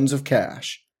out tons of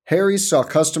cash. Harry's saw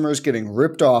customers getting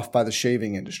ripped off by the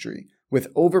shaving industry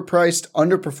with overpriced,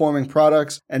 underperforming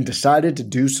products and decided to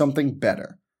do something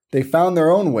better. They found their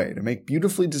own way to make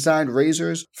beautifully designed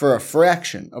razors for a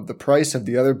fraction of the price of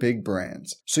the other big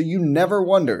brands, so you never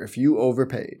wonder if you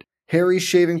overpaid. Harry's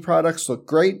shaving products look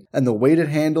great, and the weighted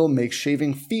handle makes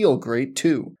shaving feel great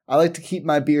too. I like to keep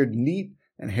my beard neat,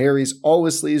 and Harry's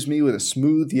always leaves me with a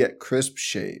smooth yet crisp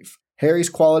shave. Harry's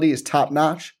quality is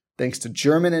top-notch, thanks to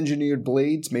German-engineered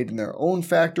blades made in their own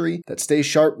factory that stay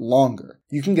sharp longer.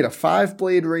 You can get a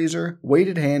 5-blade razor,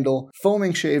 weighted handle,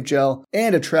 foaming shave gel,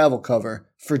 and a travel cover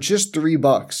for just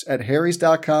 $3 at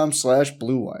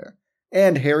harrys.com/bluewire.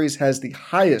 And Harry's has the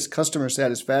highest customer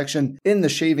satisfaction in the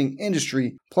shaving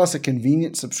industry, plus a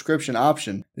convenient subscription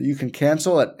option that you can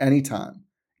cancel at any time.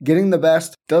 Getting the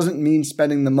best doesn't mean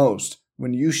spending the most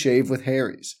when you shave with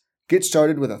Harry's. Get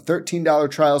started with a $13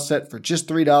 trial set for just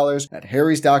 $3 at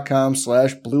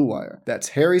harrys.com/bluewire. That's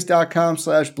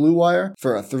harrys.com/bluewire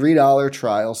for a $3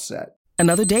 trial set.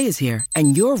 Another day is here,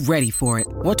 and you're ready for it.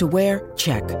 What to wear?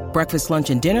 Check. Breakfast, lunch,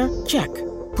 and dinner? Check.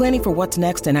 Planning for what's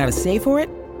next and how to save for it?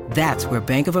 That's where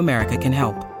Bank of America can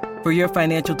help. For your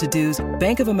financial to-dos,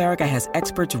 Bank of America has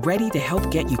experts ready to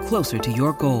help get you closer to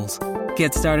your goals.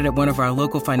 Get started at one of our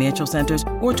local financial centers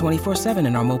or 24/7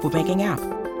 in our mobile banking app.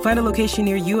 Find a location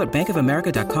near you at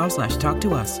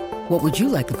bankofamerica.com/talktous. What would you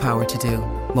like the power to do?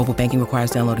 Mobile banking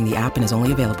requires downloading the app and is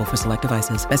only available for select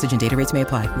devices. Message and data rates may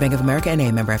apply. Bank of America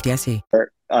N.A., member FDIC.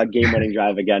 Game-winning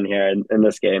drive again here in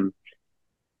this game.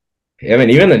 Yeah, I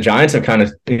mean, even the Giants have kind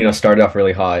of, started off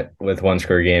really hot with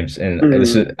one-score games, and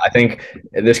I think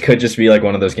this could just be like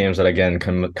one of those games that again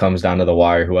comes down to the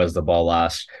wire, who has the ball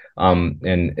last. I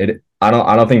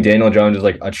don't think Daniel Jones is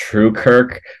like a true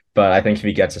Kirk, but I think if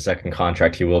he gets a second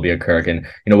contract, he will be a Kirk, and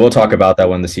we'll talk about that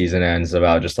when the season ends,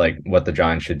 about just like what the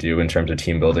Giants should do in terms of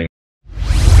team building.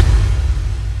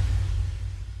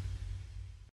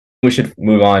 We should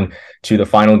move on to the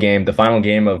final game of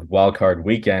Wildcard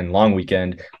Weekend, long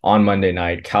weekend on Monday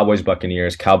night. Cowboys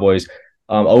Buccaneers. Cowboys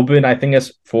open, I think,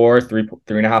 as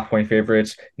 3.5 point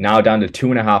favorites, now down to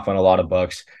 2.5 on a lot of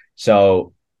books.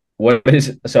 So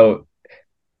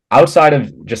outside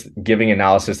of just giving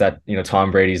analysis that Tom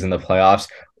Brady's in the playoffs,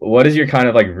 what is your kind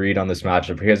of like read on this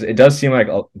matchup? Because it does seem like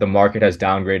the market has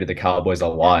downgraded the Cowboys a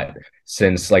lot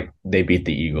since like they beat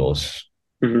the Eagles.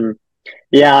 Mm-hmm.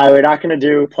 Yeah, we're not going to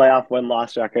do playoff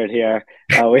win-loss record here.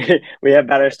 We have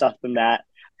better stuff than that.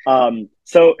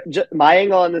 So my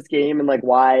angle on this game and like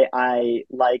why I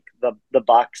like the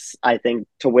Bucs, I think,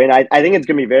 to win. I think it's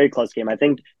going to be a very close game. I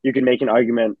think you can make an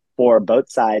argument for both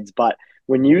sides, but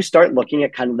when you start looking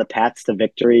at kind of the paths to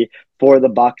victory for the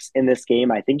Bucs in this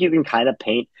game, I think you can kind of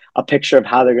paint a picture of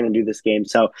how they're going to do this game.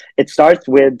 So it starts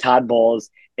with Todd Bowles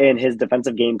and his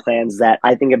defensive game plans that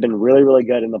I think have been really, really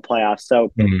good in the playoffs.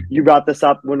 So you brought this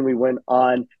up when we went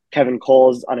on Kevin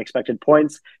Cole's Unexpected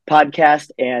Points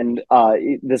podcast, and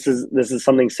this is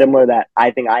something similar that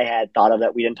I think I had thought of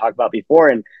that we didn't talk about before.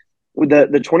 And with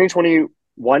the 2020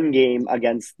 playoff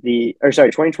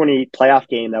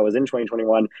game that was in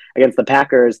 2021 against the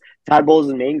Packers, Todd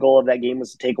Bowles' main goal of that game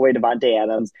was to take away Devontae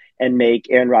Adams and make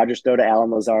Aaron Rodgers throw to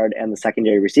Alan Lazard and the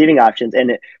secondary receiving options.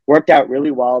 And it worked out really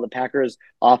well. The Packers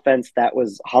offense that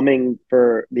was humming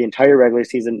for the entire regular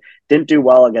season didn't do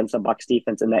well against the Bucs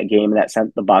defense in that game, and that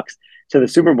sent the Bucs to the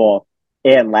Super Bowl.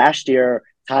 And last year,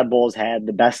 Todd Bowles had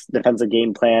the best defensive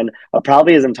game plan of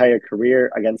probably his entire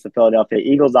career against the Philadelphia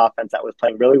Eagles offense that was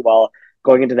playing really well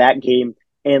going into that game,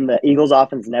 and the Eagles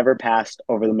offense never passed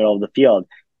over the middle of the field.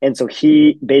 And so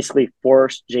he basically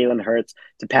forced Jalen Hurts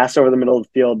to pass over the middle of the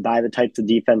field by the types of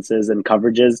defenses and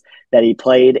coverages that he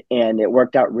played, and it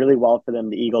worked out really well for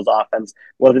them. The Eagles offense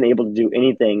wasn't able to do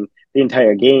anything the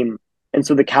entire game. And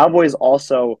so the Cowboys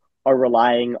also are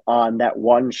relying on that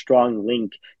one strong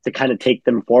link to kind of take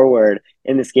them forward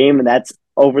in this game, and that's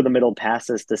over the middle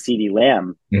passes to CeeDee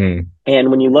Lamb. Mm-hmm.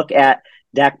 And when you look at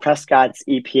Dak Prescott's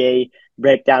EPA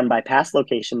breakdown by pass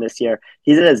location this year,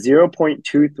 he's at a 0.23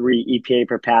 EPA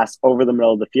per pass over the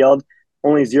middle of the field,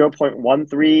 only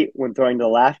 0.13 when throwing to the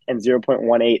left and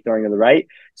 0.18 throwing to the right.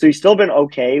 So he's still been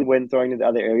okay when throwing to the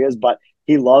other areas, but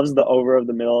he loves the over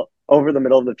the middle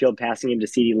of the field passing into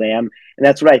CeeDee Lamb. And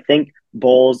that's what I think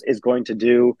Bowles is going to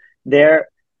do there.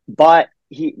 But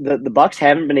the Bucs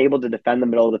haven't been able to defend the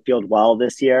middle of the field well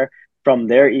this year from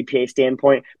their EPA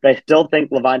standpoint, but I still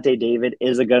think Levante David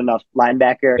is a good enough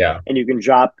linebacker, and you can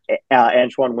drop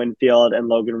Antoine Winfield and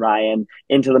Logan Ryan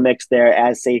into the mix there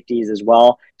as safeties as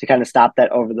well to kind of stop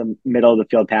that over the middle of the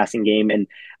field passing game. And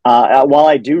while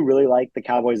I do really like the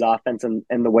Cowboys offense and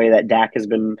the way that Dak has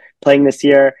been playing this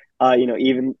year,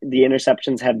 even the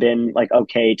interceptions have been like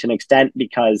okay to an extent,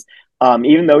 because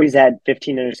even though he's had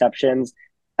 15 interceptions,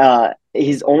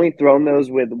 he's only thrown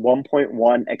those with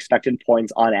 1.1 expected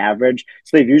points on average.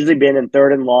 So they've usually been in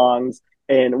third and longs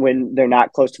and when they're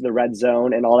not close to the red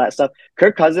zone and all that stuff.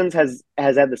 Kirk Cousins has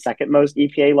had the second most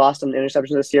EPA lost on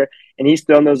interceptions this year, and he's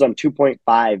thrown those on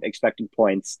 2.5 expected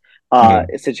points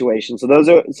situation. So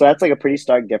that's like a pretty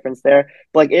stark difference there.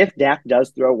 But like if Dak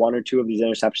does throw one or two of these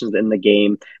interceptions in the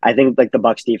game, I think like the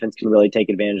Bucs defense can really take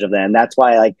advantage of that. And that's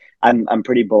why like I'm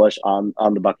pretty bullish on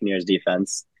the Buccaneers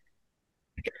defense.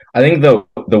 I think the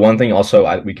one thing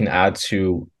also we can add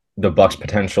to the Bucs'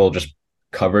 potential just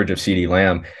coverage of CeeDee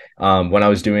Lamb. When I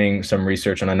was doing some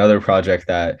research on another project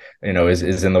that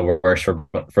is in the works for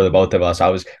the both of us, I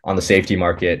was on the safety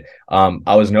market.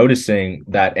 I was noticing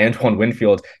that Antoine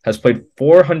Winfield has played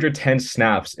 410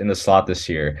 snaps in the slot this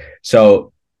year.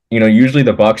 So usually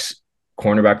the Bucs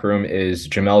cornerback room is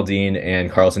Jamel Dean and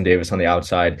Carlton Davis on the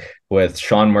outside, with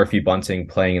Sean Murphy-Bunting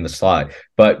playing in the slot.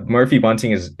 But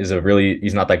Murphy-Bunting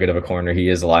he's not that good of a corner. He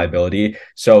is a liability.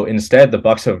 So instead, the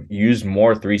Bucs have used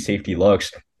more 3 safety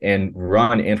looks and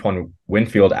run Antoine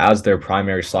Winfield as their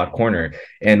primary slot corner.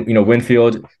 And,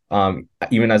 Winfield,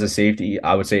 even as a safety,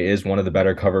 I would say is one of the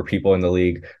better cover people in the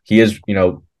league. He is,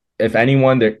 if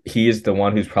anyone, he is the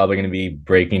one who's probably going to be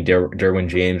breaking Derwin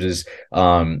James's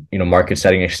market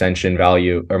setting extension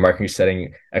value or market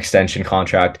setting extension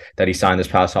contract that he signed this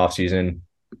past offseason.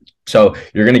 So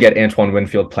you're going to get Antoine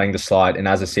Winfield playing the slot, and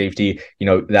as a safety,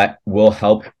 that will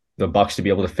help the Bucs to be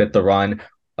able to fit the run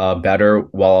better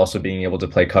while also being able to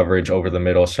play coverage over the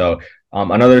middle. So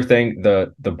another thing,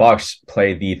 the Bucs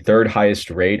play the third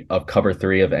highest rate of cover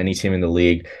 3 of any team in the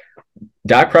league.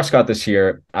 Dak Prescott this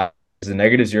year is a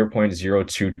negative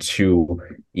 0.022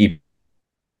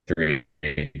 E3,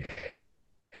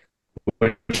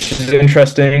 which is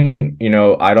interesting.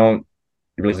 I don't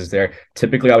really is there.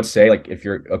 Typically, I would say, like, if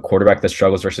you're a quarterback that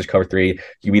struggles versus cover 3,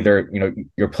 you either,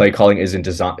 your play calling isn't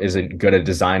good at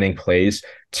designing plays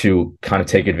to kind of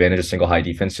take advantage of single high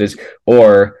defenses,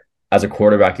 or as a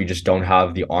quarterback, you just don't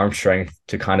have the arm strength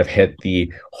to kind of hit the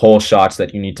hole shots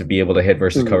that you need to be able to hit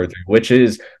versus cover 3, which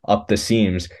is up the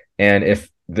seams. And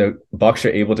if the Bucs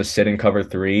are able to sit in cover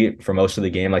 3 for most of the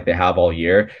game like they have all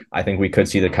year, I think we could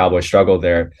see the Cowboys struggle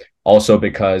there. Also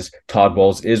because Todd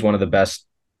Bowles is one of the best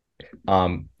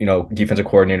defensive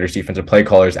coordinators, defensive play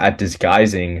callers at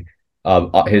disguising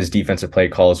his defensive play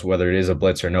calls, whether it is a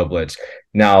blitz or no blitz.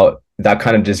 Now, that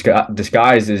kind of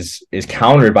disguise is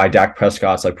countered by Dak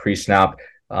Prescott's like pre-snap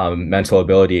mental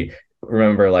ability.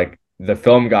 Remember, like, the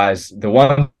film guys, the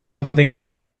one thing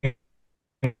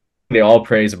they all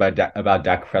praise about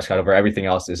Dak Prescott over everything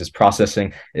else is his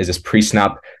processing, is his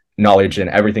pre-snap knowledge,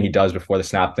 and everything he does before the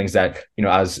snap, things that,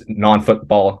 as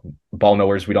non-football ball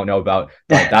knowers we don't know about.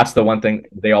 But that's the one thing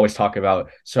they always talk about.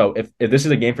 So if this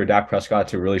is a game for Dak Prescott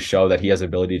to really show that he has the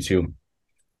ability to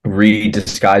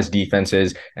disguise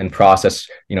defenses and process,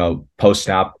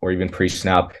 post-snap or even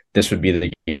pre-snap, this would be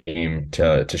the game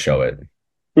to show it.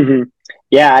 Mm-hmm.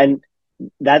 Yeah, and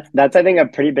that's I think a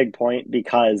pretty big point,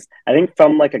 because I think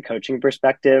from like a coaching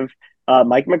perspective,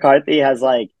 Mike McCarthy has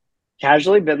like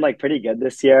casually been like pretty good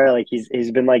this year. Like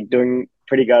he's been like doing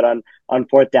pretty good on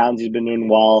fourth downs. He's been doing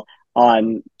well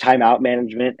on timeout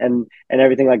management and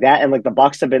everything like that. And like the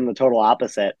Bucs have been the total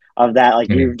opposite of that. Like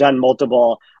you've done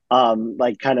multiple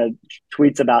like kind of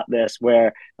tweets about this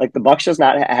where like the Bucs just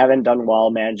haven't done well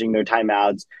managing their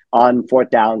timeouts on fourth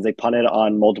downs. They punted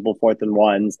on multiple 4th and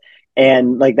 1s.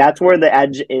 And like that's where the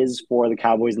edge is for the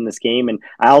Cowboys in this game. And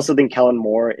I also think Kellen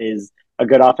Moore is a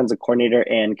good offensive coordinator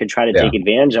and could try to take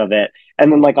advantage of it.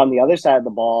 And then like on the other side of the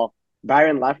ball,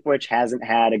 Byron Leftwich hasn't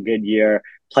had a good year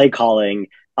play calling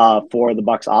for the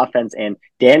Bucs offense, and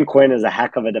Dan Quinn is a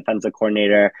heck of a defensive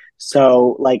coordinator.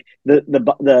 So like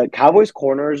the Cowboys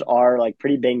corners are like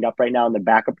pretty banged up right now, and the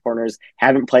backup corners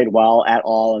haven't played well at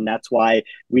all. And that's why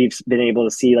we've been able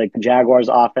to see like the Jaguars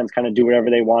offense kind of do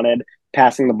whatever they wanted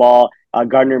passing the ball.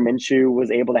 Gardner Minshew was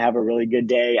able to have a really good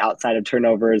day outside of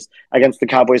turnovers against the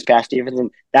Cowboys pass defense. And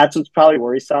that's what's probably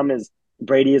worrisome, is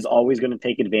Brady is always going to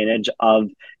take advantage of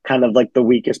kind of like the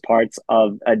weakest parts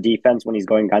of a defense when he's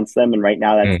going against them. And right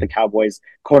now that's the Cowboys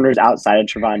corners outside of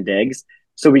Trevon Diggs.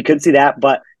 So we could see that,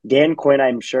 but Dan Quinn,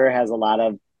 I'm sure, has a lot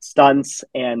of stunts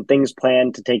and things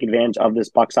planned to take advantage of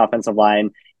this Bucs offensive line.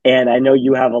 And I know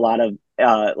you have a lot of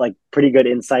like pretty good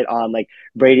insight on like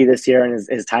Brady this year and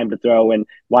his time to throw and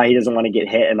why he doesn't want to get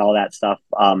hit and all that stuff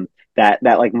that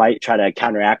like might try to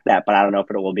counteract that, but I don't know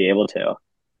if it will be able to.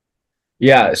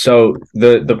 Yeah, so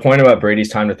the point about Brady's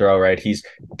time to throw, right? He's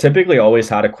typically always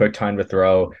had a quick time to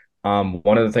throw.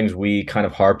 One of the things we kind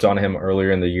of harped on him earlier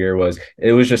in the year was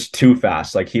it was just too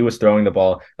fast. Like he was throwing the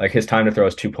ball, like his time to throw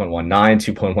is 2.19,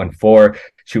 2.14,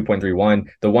 2.31.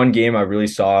 The one game I really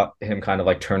saw him kind of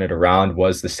like turn it around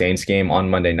was the Saints game on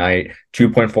Monday night,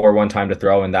 2.41 time to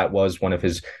throw. And that was one of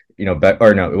his,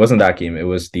 it wasn't that game. It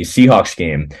was the Seahawks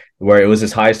game where it was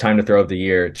his highest time to throw of the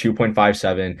year,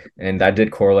 2.57. And that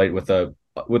did correlate with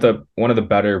one of the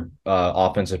better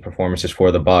offensive performances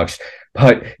for the Bucs.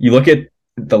 But you look at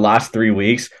the last 3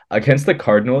 weeks against the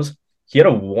Cardinals, he had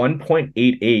a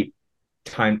 1.88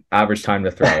 average time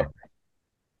to throw.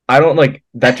 I don't like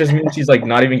that. Just means he's like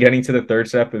not even getting to the third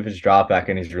step of his drop back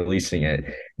and he's releasing it.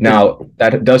 Now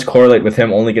that does correlate with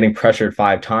him only getting pressured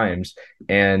 5 times,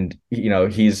 and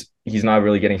he's not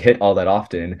really getting hit all that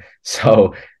often.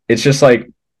 So it's just like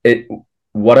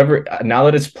whatever. Now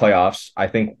that it's playoffs, I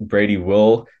think Brady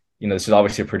will. This is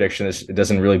obviously a prediction. It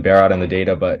doesn't really bear out on the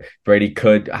data, but Brady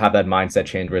could have that mindset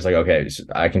change where it's like, okay,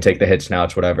 I can take the hits now.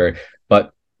 It's whatever.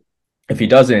 But if he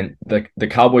doesn't, the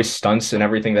Cowboys stunts and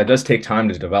everything, that does take time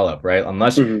to develop, right?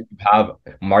 Unless you have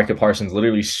Market Parsons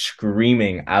literally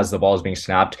screaming as the ball is being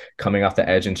snapped, coming off the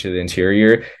edge into the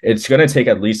interior, it's going to take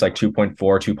at least like 2.4,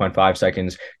 2.5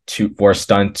 seconds for a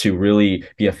stunt to really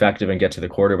be effective and get to the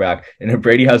quarterback. And if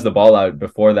Brady has the ball out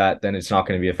before that, then it's not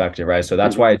going to be effective, right? So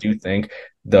that's why I do think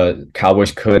the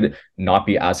Cowboys could not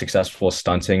be as successful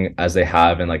stunting as they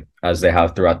have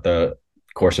throughout the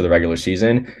course of the regular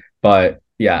season. But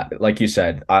yeah, like you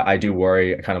said, I do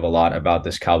worry kind of a lot about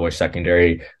this Cowboys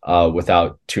secondary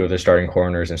without two of their starting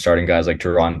corners and starting guys like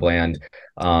Jerron Bland.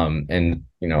 And,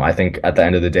 I think at the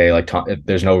end of the day, like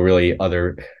there's no really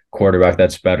other quarterback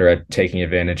that's better at taking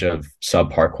advantage of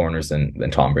subpar corners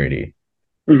than Tom Brady.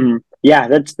 Mm-hmm. Yeah,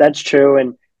 that's true.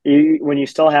 And when you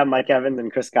still have Mike Evans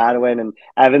and Chris Godwin, and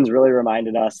Evans really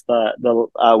reminded us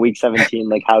the week 17,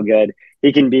 like how good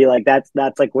he can be. Like that's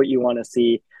like what you want to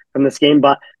see from this game.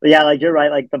 But yeah, like you're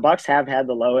right. Like the Bucs have had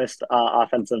the lowest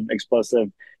offensive explosive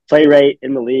play rate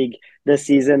in the league this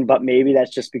season, but maybe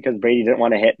that's just because Brady didn't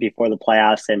want to hit before the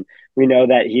playoffs, and we know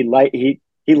that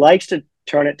he likes to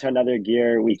turn it to another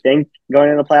gear. We think going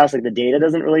into the playoffs, like the data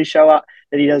doesn't really show up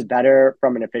that he does better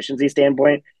from an efficiency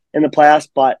standpoint in the playoffs,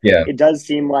 but it does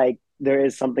seem like there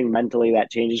is something mentally that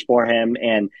changes for him,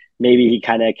 and maybe he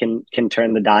kind of can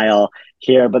turn the dial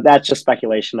here. But that's just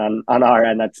speculation on our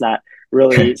end. That's not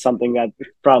really something that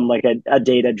from like a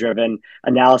data driven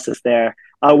analysis there.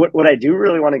 What I do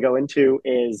really want to go into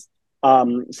is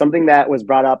something that was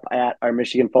brought up at our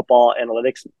Michigan Football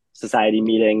Analytics Society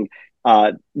meeting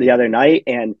the other night,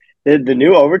 and the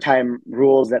new overtime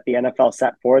rules that the NFL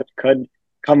set forth could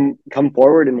come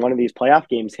forward in one of these playoff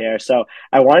games here. So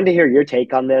I wanted to hear your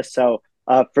take on this. So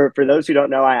for those who don't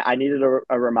know, I needed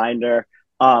a reminder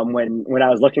when I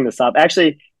was looking this up.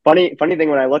 Actually, funny thing,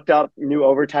 when I looked up new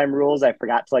overtime rules, I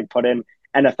forgot to like put in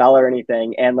NFL or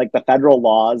anything, and like the federal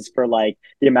laws for like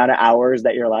the amount of hours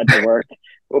that you're allowed to work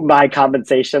my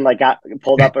compensation like got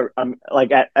pulled up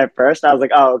like at first. I was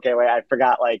like, oh, okay, wait, I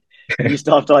forgot, like you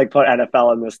still have to like put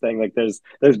NFL in this thing. Like there's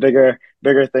bigger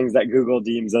things that Google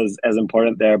deems as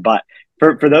important there. But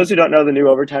for those who don't know the new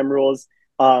overtime rules,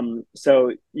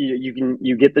 so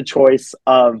you get the choice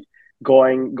of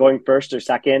going first or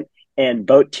second, and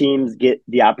both teams get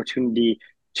the opportunity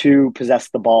to possess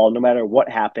the ball no matter what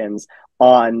happens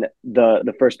on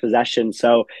the first possession.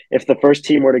 So if the first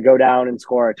team were to go down and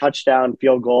score a touchdown,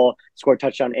 field goal, score a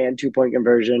touchdown and 2-point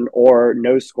conversion, or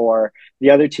no score,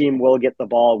 the other team will get the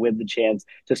ball with the chance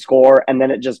to score. And then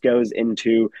it just goes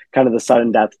into kind of the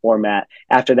sudden death format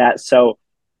after that. So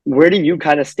where do you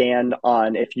kind of stand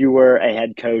on, if you were a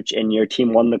head coach and your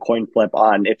team won the coin flip,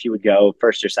 on if you would go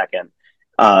first or second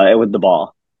with the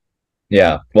ball?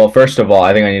 Yeah. Well, first of all,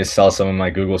 I think I need to sell some of my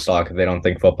Google stock if they don't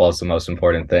think football is the most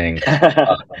important thing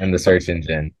in the search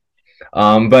engine.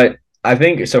 But I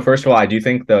think, so first of all, I do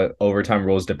think the overtime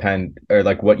rules depend, or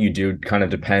like what you do kind of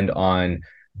depend on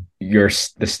the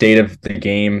state of the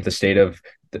game, the state of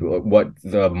what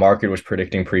the market was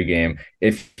predicting pregame.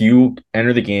 If you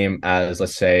enter the game as,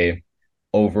 let's say,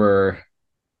 over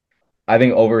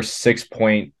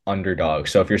 6-point underdog.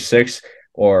 So if you're 6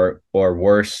 or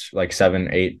worse, like 7,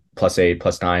 8, +8,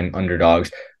 +9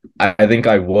 underdogs, I think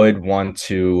I would want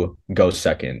to go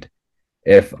second.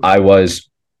 If it was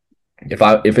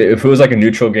like a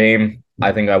neutral game,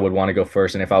 I think I would want to go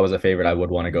first. And if I was a favorite, I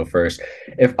would want to go first.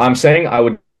 If I'm saying I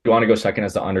would want to go second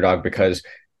as the underdog, because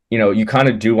you kind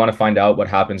of do want to find out what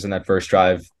happens in that first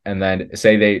drive. And then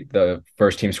say the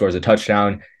first team scores a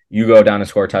touchdown, you go down and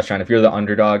score a touchdown. If you're the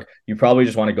underdog, you probably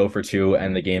just want to go for 2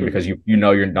 and the game, because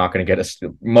you're not going to get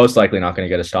most likely not going to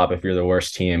get a stop if you're the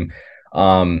worst team.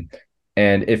 And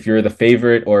if you're the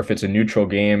favorite, or if it's a neutral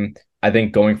game, I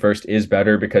think going first is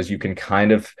better, because you can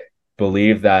kind of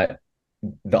believe that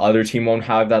the other team won't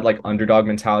have that like underdog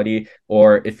mentality.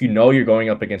 Or if you're going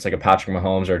up against like a Patrick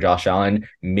Mahomes or Josh Allen,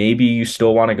 maybe you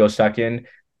still want to go second,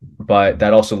 but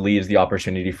that also leaves the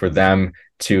opportunity for them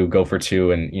to go for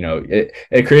 2. And,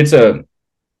 it creates a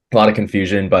lot of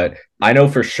confusion. But I know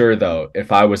for sure, though,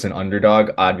 if I was an underdog,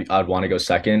 I'd want to go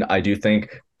second. I do think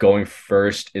going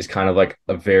first is kind of like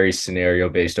a very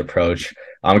scenario-based approach.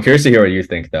 I'm curious to hear what you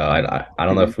think, though. I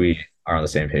don't know if we are on the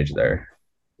same page there.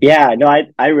 Yeah, no,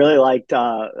 I really liked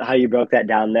how you broke that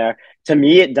down there. To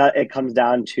me, it comes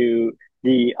down to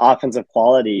the offensive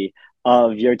quality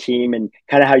of your team, and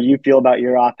kind of how you feel about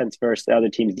your offense versus the other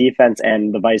team's defense,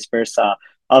 and the vice versa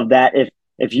of that.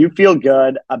 If you feel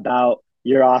good about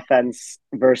your offense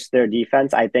versus their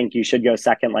defense, I think you should go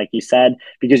second, like you said,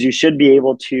 because you should be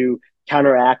able to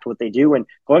counteract what they do. And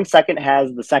going second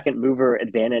has the second mover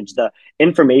advantage, the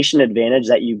information advantage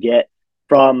that you get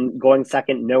from going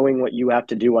second, knowing what you have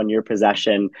to do on your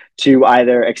possession to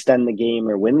either extend the game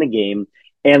or win the game.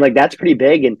 And like, that's pretty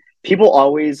big. And people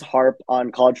always harp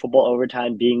on college football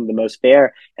overtime being the most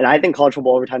fair. And I think college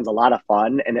football overtime is a lot of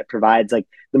fun and it provides like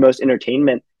the most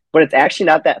entertainment, but it's actually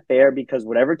not that fair because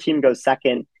whatever team goes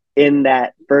second in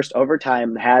that first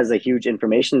overtime has a huge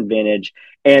information advantage.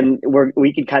 And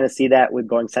we could kind of see that with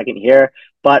going second here,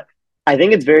 but I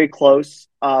think it's very close.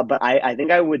 But I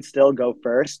think I would still go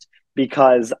first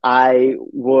because I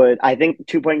think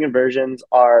 2-point conversions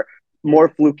are more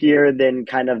flukier than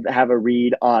kind of have a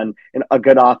read on a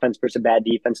good offense versus a bad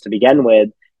defense to begin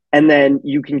with. And then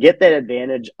you can get that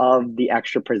advantage of the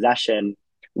extra possession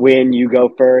when you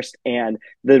go first and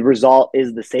the result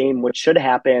is the same, which should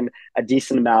happen a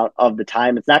decent amount of the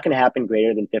time. It's not going to happen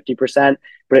greater than 50%,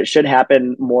 but it should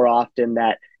happen more often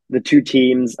that the two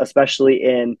teams, especially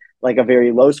in like a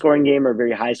very low scoring game or a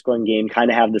very high scoring game,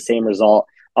 kind of have the same result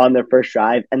on their first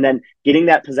drive. And then getting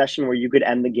that possession where you could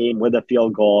end the game with a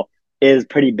field goal is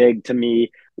pretty big to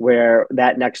me, where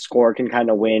that next score can kind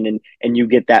of win and you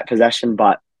get that possession.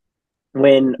 But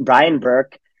when Brian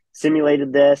Burke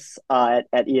simulated this at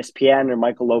ESPN, or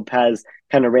Michael Lopez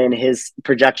kind of ran his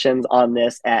projections on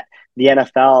this at the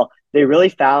NFL, they really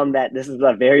found that this is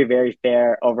a very, very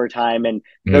fair overtime and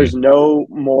there's no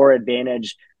more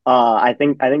advantage. I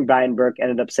think Brian Burke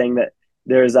ended up saying that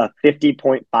there's a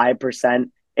 50.5%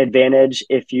 advantage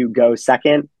if you go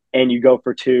second and you go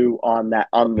for two on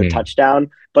the touchdown.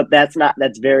 But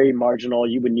that's very marginal.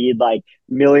 You would need like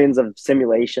millions of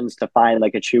simulations to find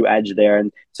like a true edge there.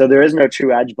 And so there is no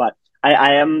true edge, but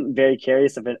I am very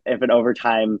curious if an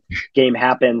overtime game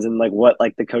happens and like what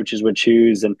like the coaches would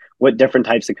choose and what different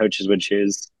types of coaches would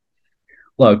choose.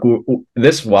 Look,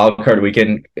 this wildcard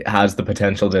weekend has the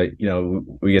potential to,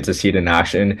 we get to see it in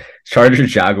action.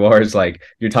 Chargers, Jaguars, like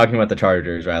you're talking about the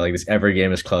Chargers, right? Like every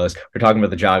game is close. We're talking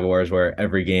about the Jaguars where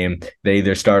every game they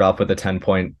either start off with a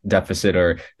 10-point deficit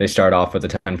or they start off with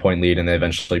a 10-point lead and they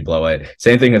eventually blow it.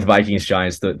 Same thing with Vikings,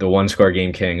 Giants, the one-score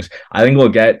game Kings. I think we'll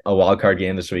get a wildcard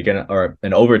game this weekend or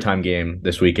an overtime game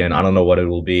this weekend. I don't know what it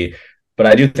will be. But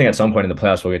I do think at some point in the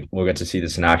playoffs we'll get to see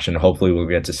this in action. Hopefully we'll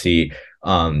get to see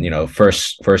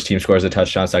first team scores a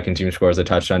touchdown, second team scores a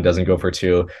touchdown, doesn't go for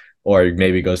two, or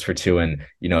maybe goes for two, and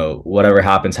whatever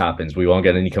happens. We won't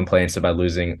get any complaints about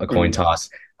losing a coin toss.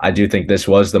 I do think this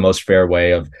was the most fair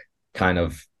way of kind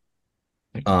of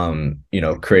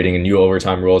creating a new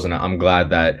overtime rules, and I'm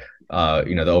glad that the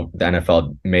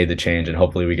NFL made the change, and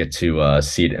hopefully we get to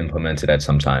see it implemented at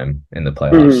some time in the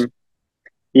playoffs.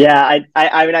 Yeah,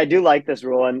 I mean, I do like this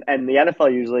rule, and the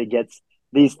NFL usually gets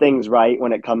these things right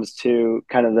when it comes to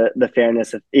kind of the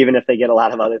fairness, even if they get a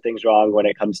lot of other things wrong when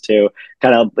it comes to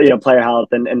kind of player health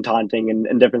and taunting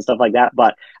and different stuff like that.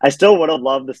 But I still would have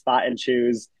loved the spot and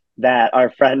choose that our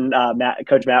friend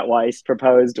Coach Matt Weiss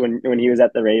proposed when he was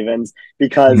at the Ravens,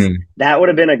 because that would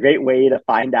have been a great way to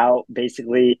find out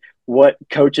basically what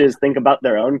coaches think about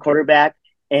their own quarterback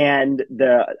and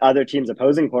the other team's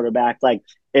opposing quarterback. Like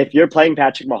if you're playing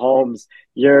Patrick Mahomes,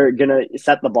 you're gonna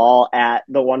set the ball at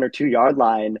the 1 or 2 yard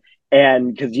line,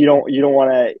 and because you don't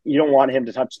want him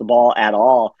to touch the ball at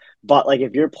all. But like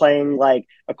if you're playing like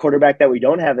a quarterback that we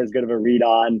don't have as good of a read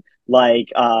on, like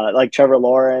Trevor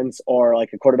Lawrence, or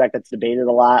like a quarterback that's debated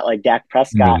a lot, like Dak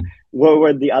Prescott, where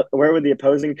would the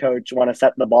opposing coach want to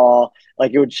set the ball?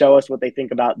 Like it would show us what they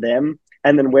think about them,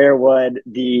 and then where would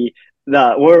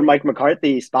where Mike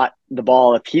McCarthy spot the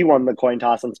ball if he won the coin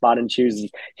toss and spot and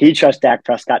chooses? He trusts Dak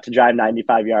Prescott to drive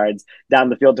 95 yards down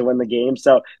the field to win the game.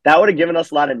 So that would have given us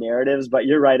a lot of narratives, but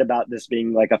you're right about this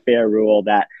being like a fair rule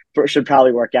that should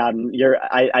probably work out. And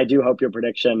I do hope your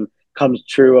prediction comes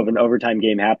true of an overtime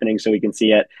game happening so we can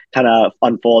see it kind of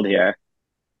unfold here.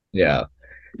 Yeah,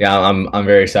 I'm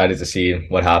very excited to see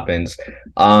what happens.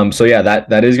 So yeah,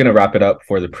 that is going to wrap it up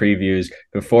for the previews.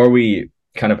 Before we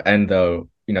kind of end though,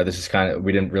 this is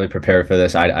we didn't really prepare for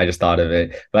this. I just thought of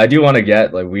it, but I do want to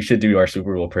get we should do our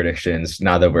Super Bowl predictions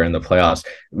now that we're in the playoffs.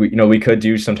 We could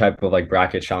do some type of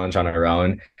bracket challenge on our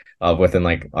own within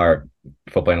our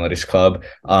football analytics club.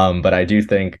 But I do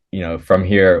think, from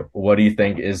here, what do you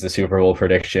think is the Super Bowl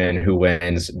prediction? Who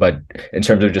wins? But in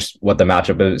terms of just what the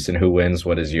matchup is and who wins,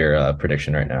 what is your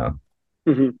prediction right now?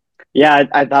 Yeah,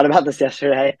 I thought about this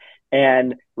yesterday,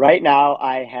 and right now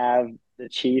I have the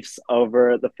Chiefs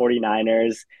over the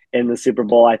 49ers in the Super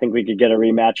Bowl. I think we could get a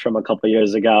rematch from a couple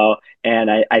years ago. And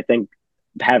I think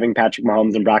having Patrick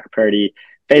Mahomes and Brock Purdy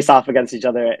face off against each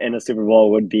other in a Super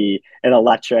Bowl would be an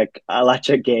electric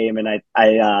game. And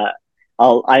I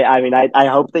hope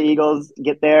the Eagles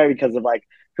get there because of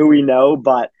who we know,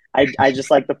 but I just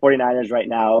like the 49ers right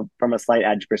now from a slight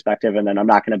edge perspective, and then I'm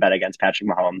not going to bet against Patrick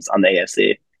Mahomes on the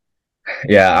AFC.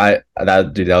 Yeah,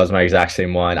 that was my exact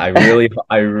same one. I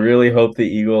really hope the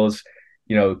Eagles,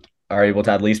 are able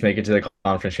to at least make it to the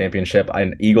conference championship.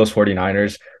 And Eagles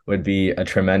 49ers would be a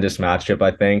tremendous matchup,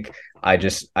 I think. I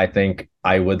think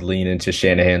I would lean into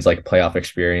Shanahan's like playoff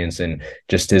experience and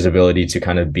just his ability to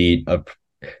kind of beat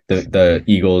the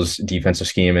Eagles defensive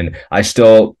scheme. And I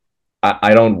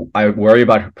worry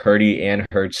about Purdy and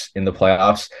Hurts in the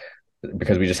playoffs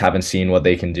because we just haven't seen what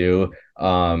they can do.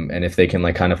 And if they can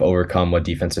like kind of overcome what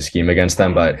defensive scheme against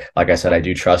them. But like I said, I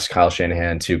do trust Kyle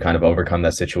Shanahan to kind of overcome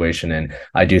that situation. And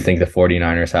I do think the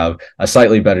 49ers have a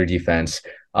slightly better defense.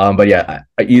 But yeah,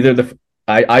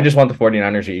 I just want the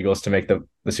 49ers or Eagles to make the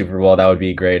Super Bowl. That would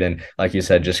be great. And like you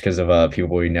said, just because of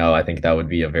people we know, I think that would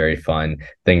be a very fun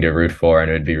thing to root for. And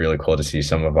it would be really cool to see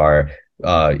some of our,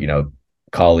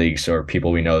 colleagues or people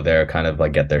we know there kind of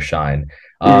like get their shine.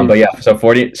 But yeah,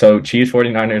 so Chiefs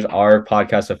 49ers, our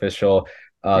podcast official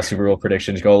Super Bowl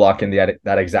predictions. Go lock in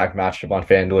that exact matchup on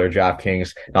FanDuel or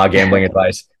DraftKings. Not gambling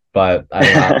advice, but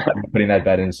I'm putting that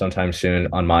bet in sometime soon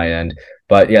on my end.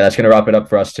 But yeah, that's going to wrap it up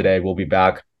for us today. We'll be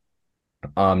back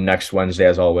next Wednesday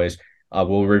as always.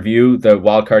 We'll review the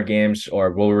wildcard games,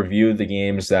 or we'll review the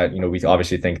games that we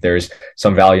obviously think there's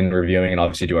some value in reviewing, and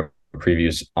obviously do our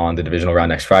previews on the divisional round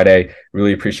next Friday.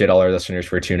 Really appreciate all our listeners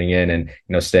for tuning in and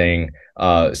staying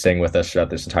with us throughout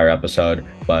this entire episode.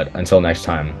 But until next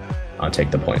time, on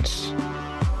Take the Points.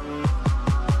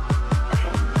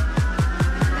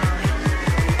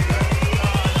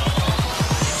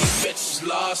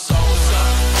 Lost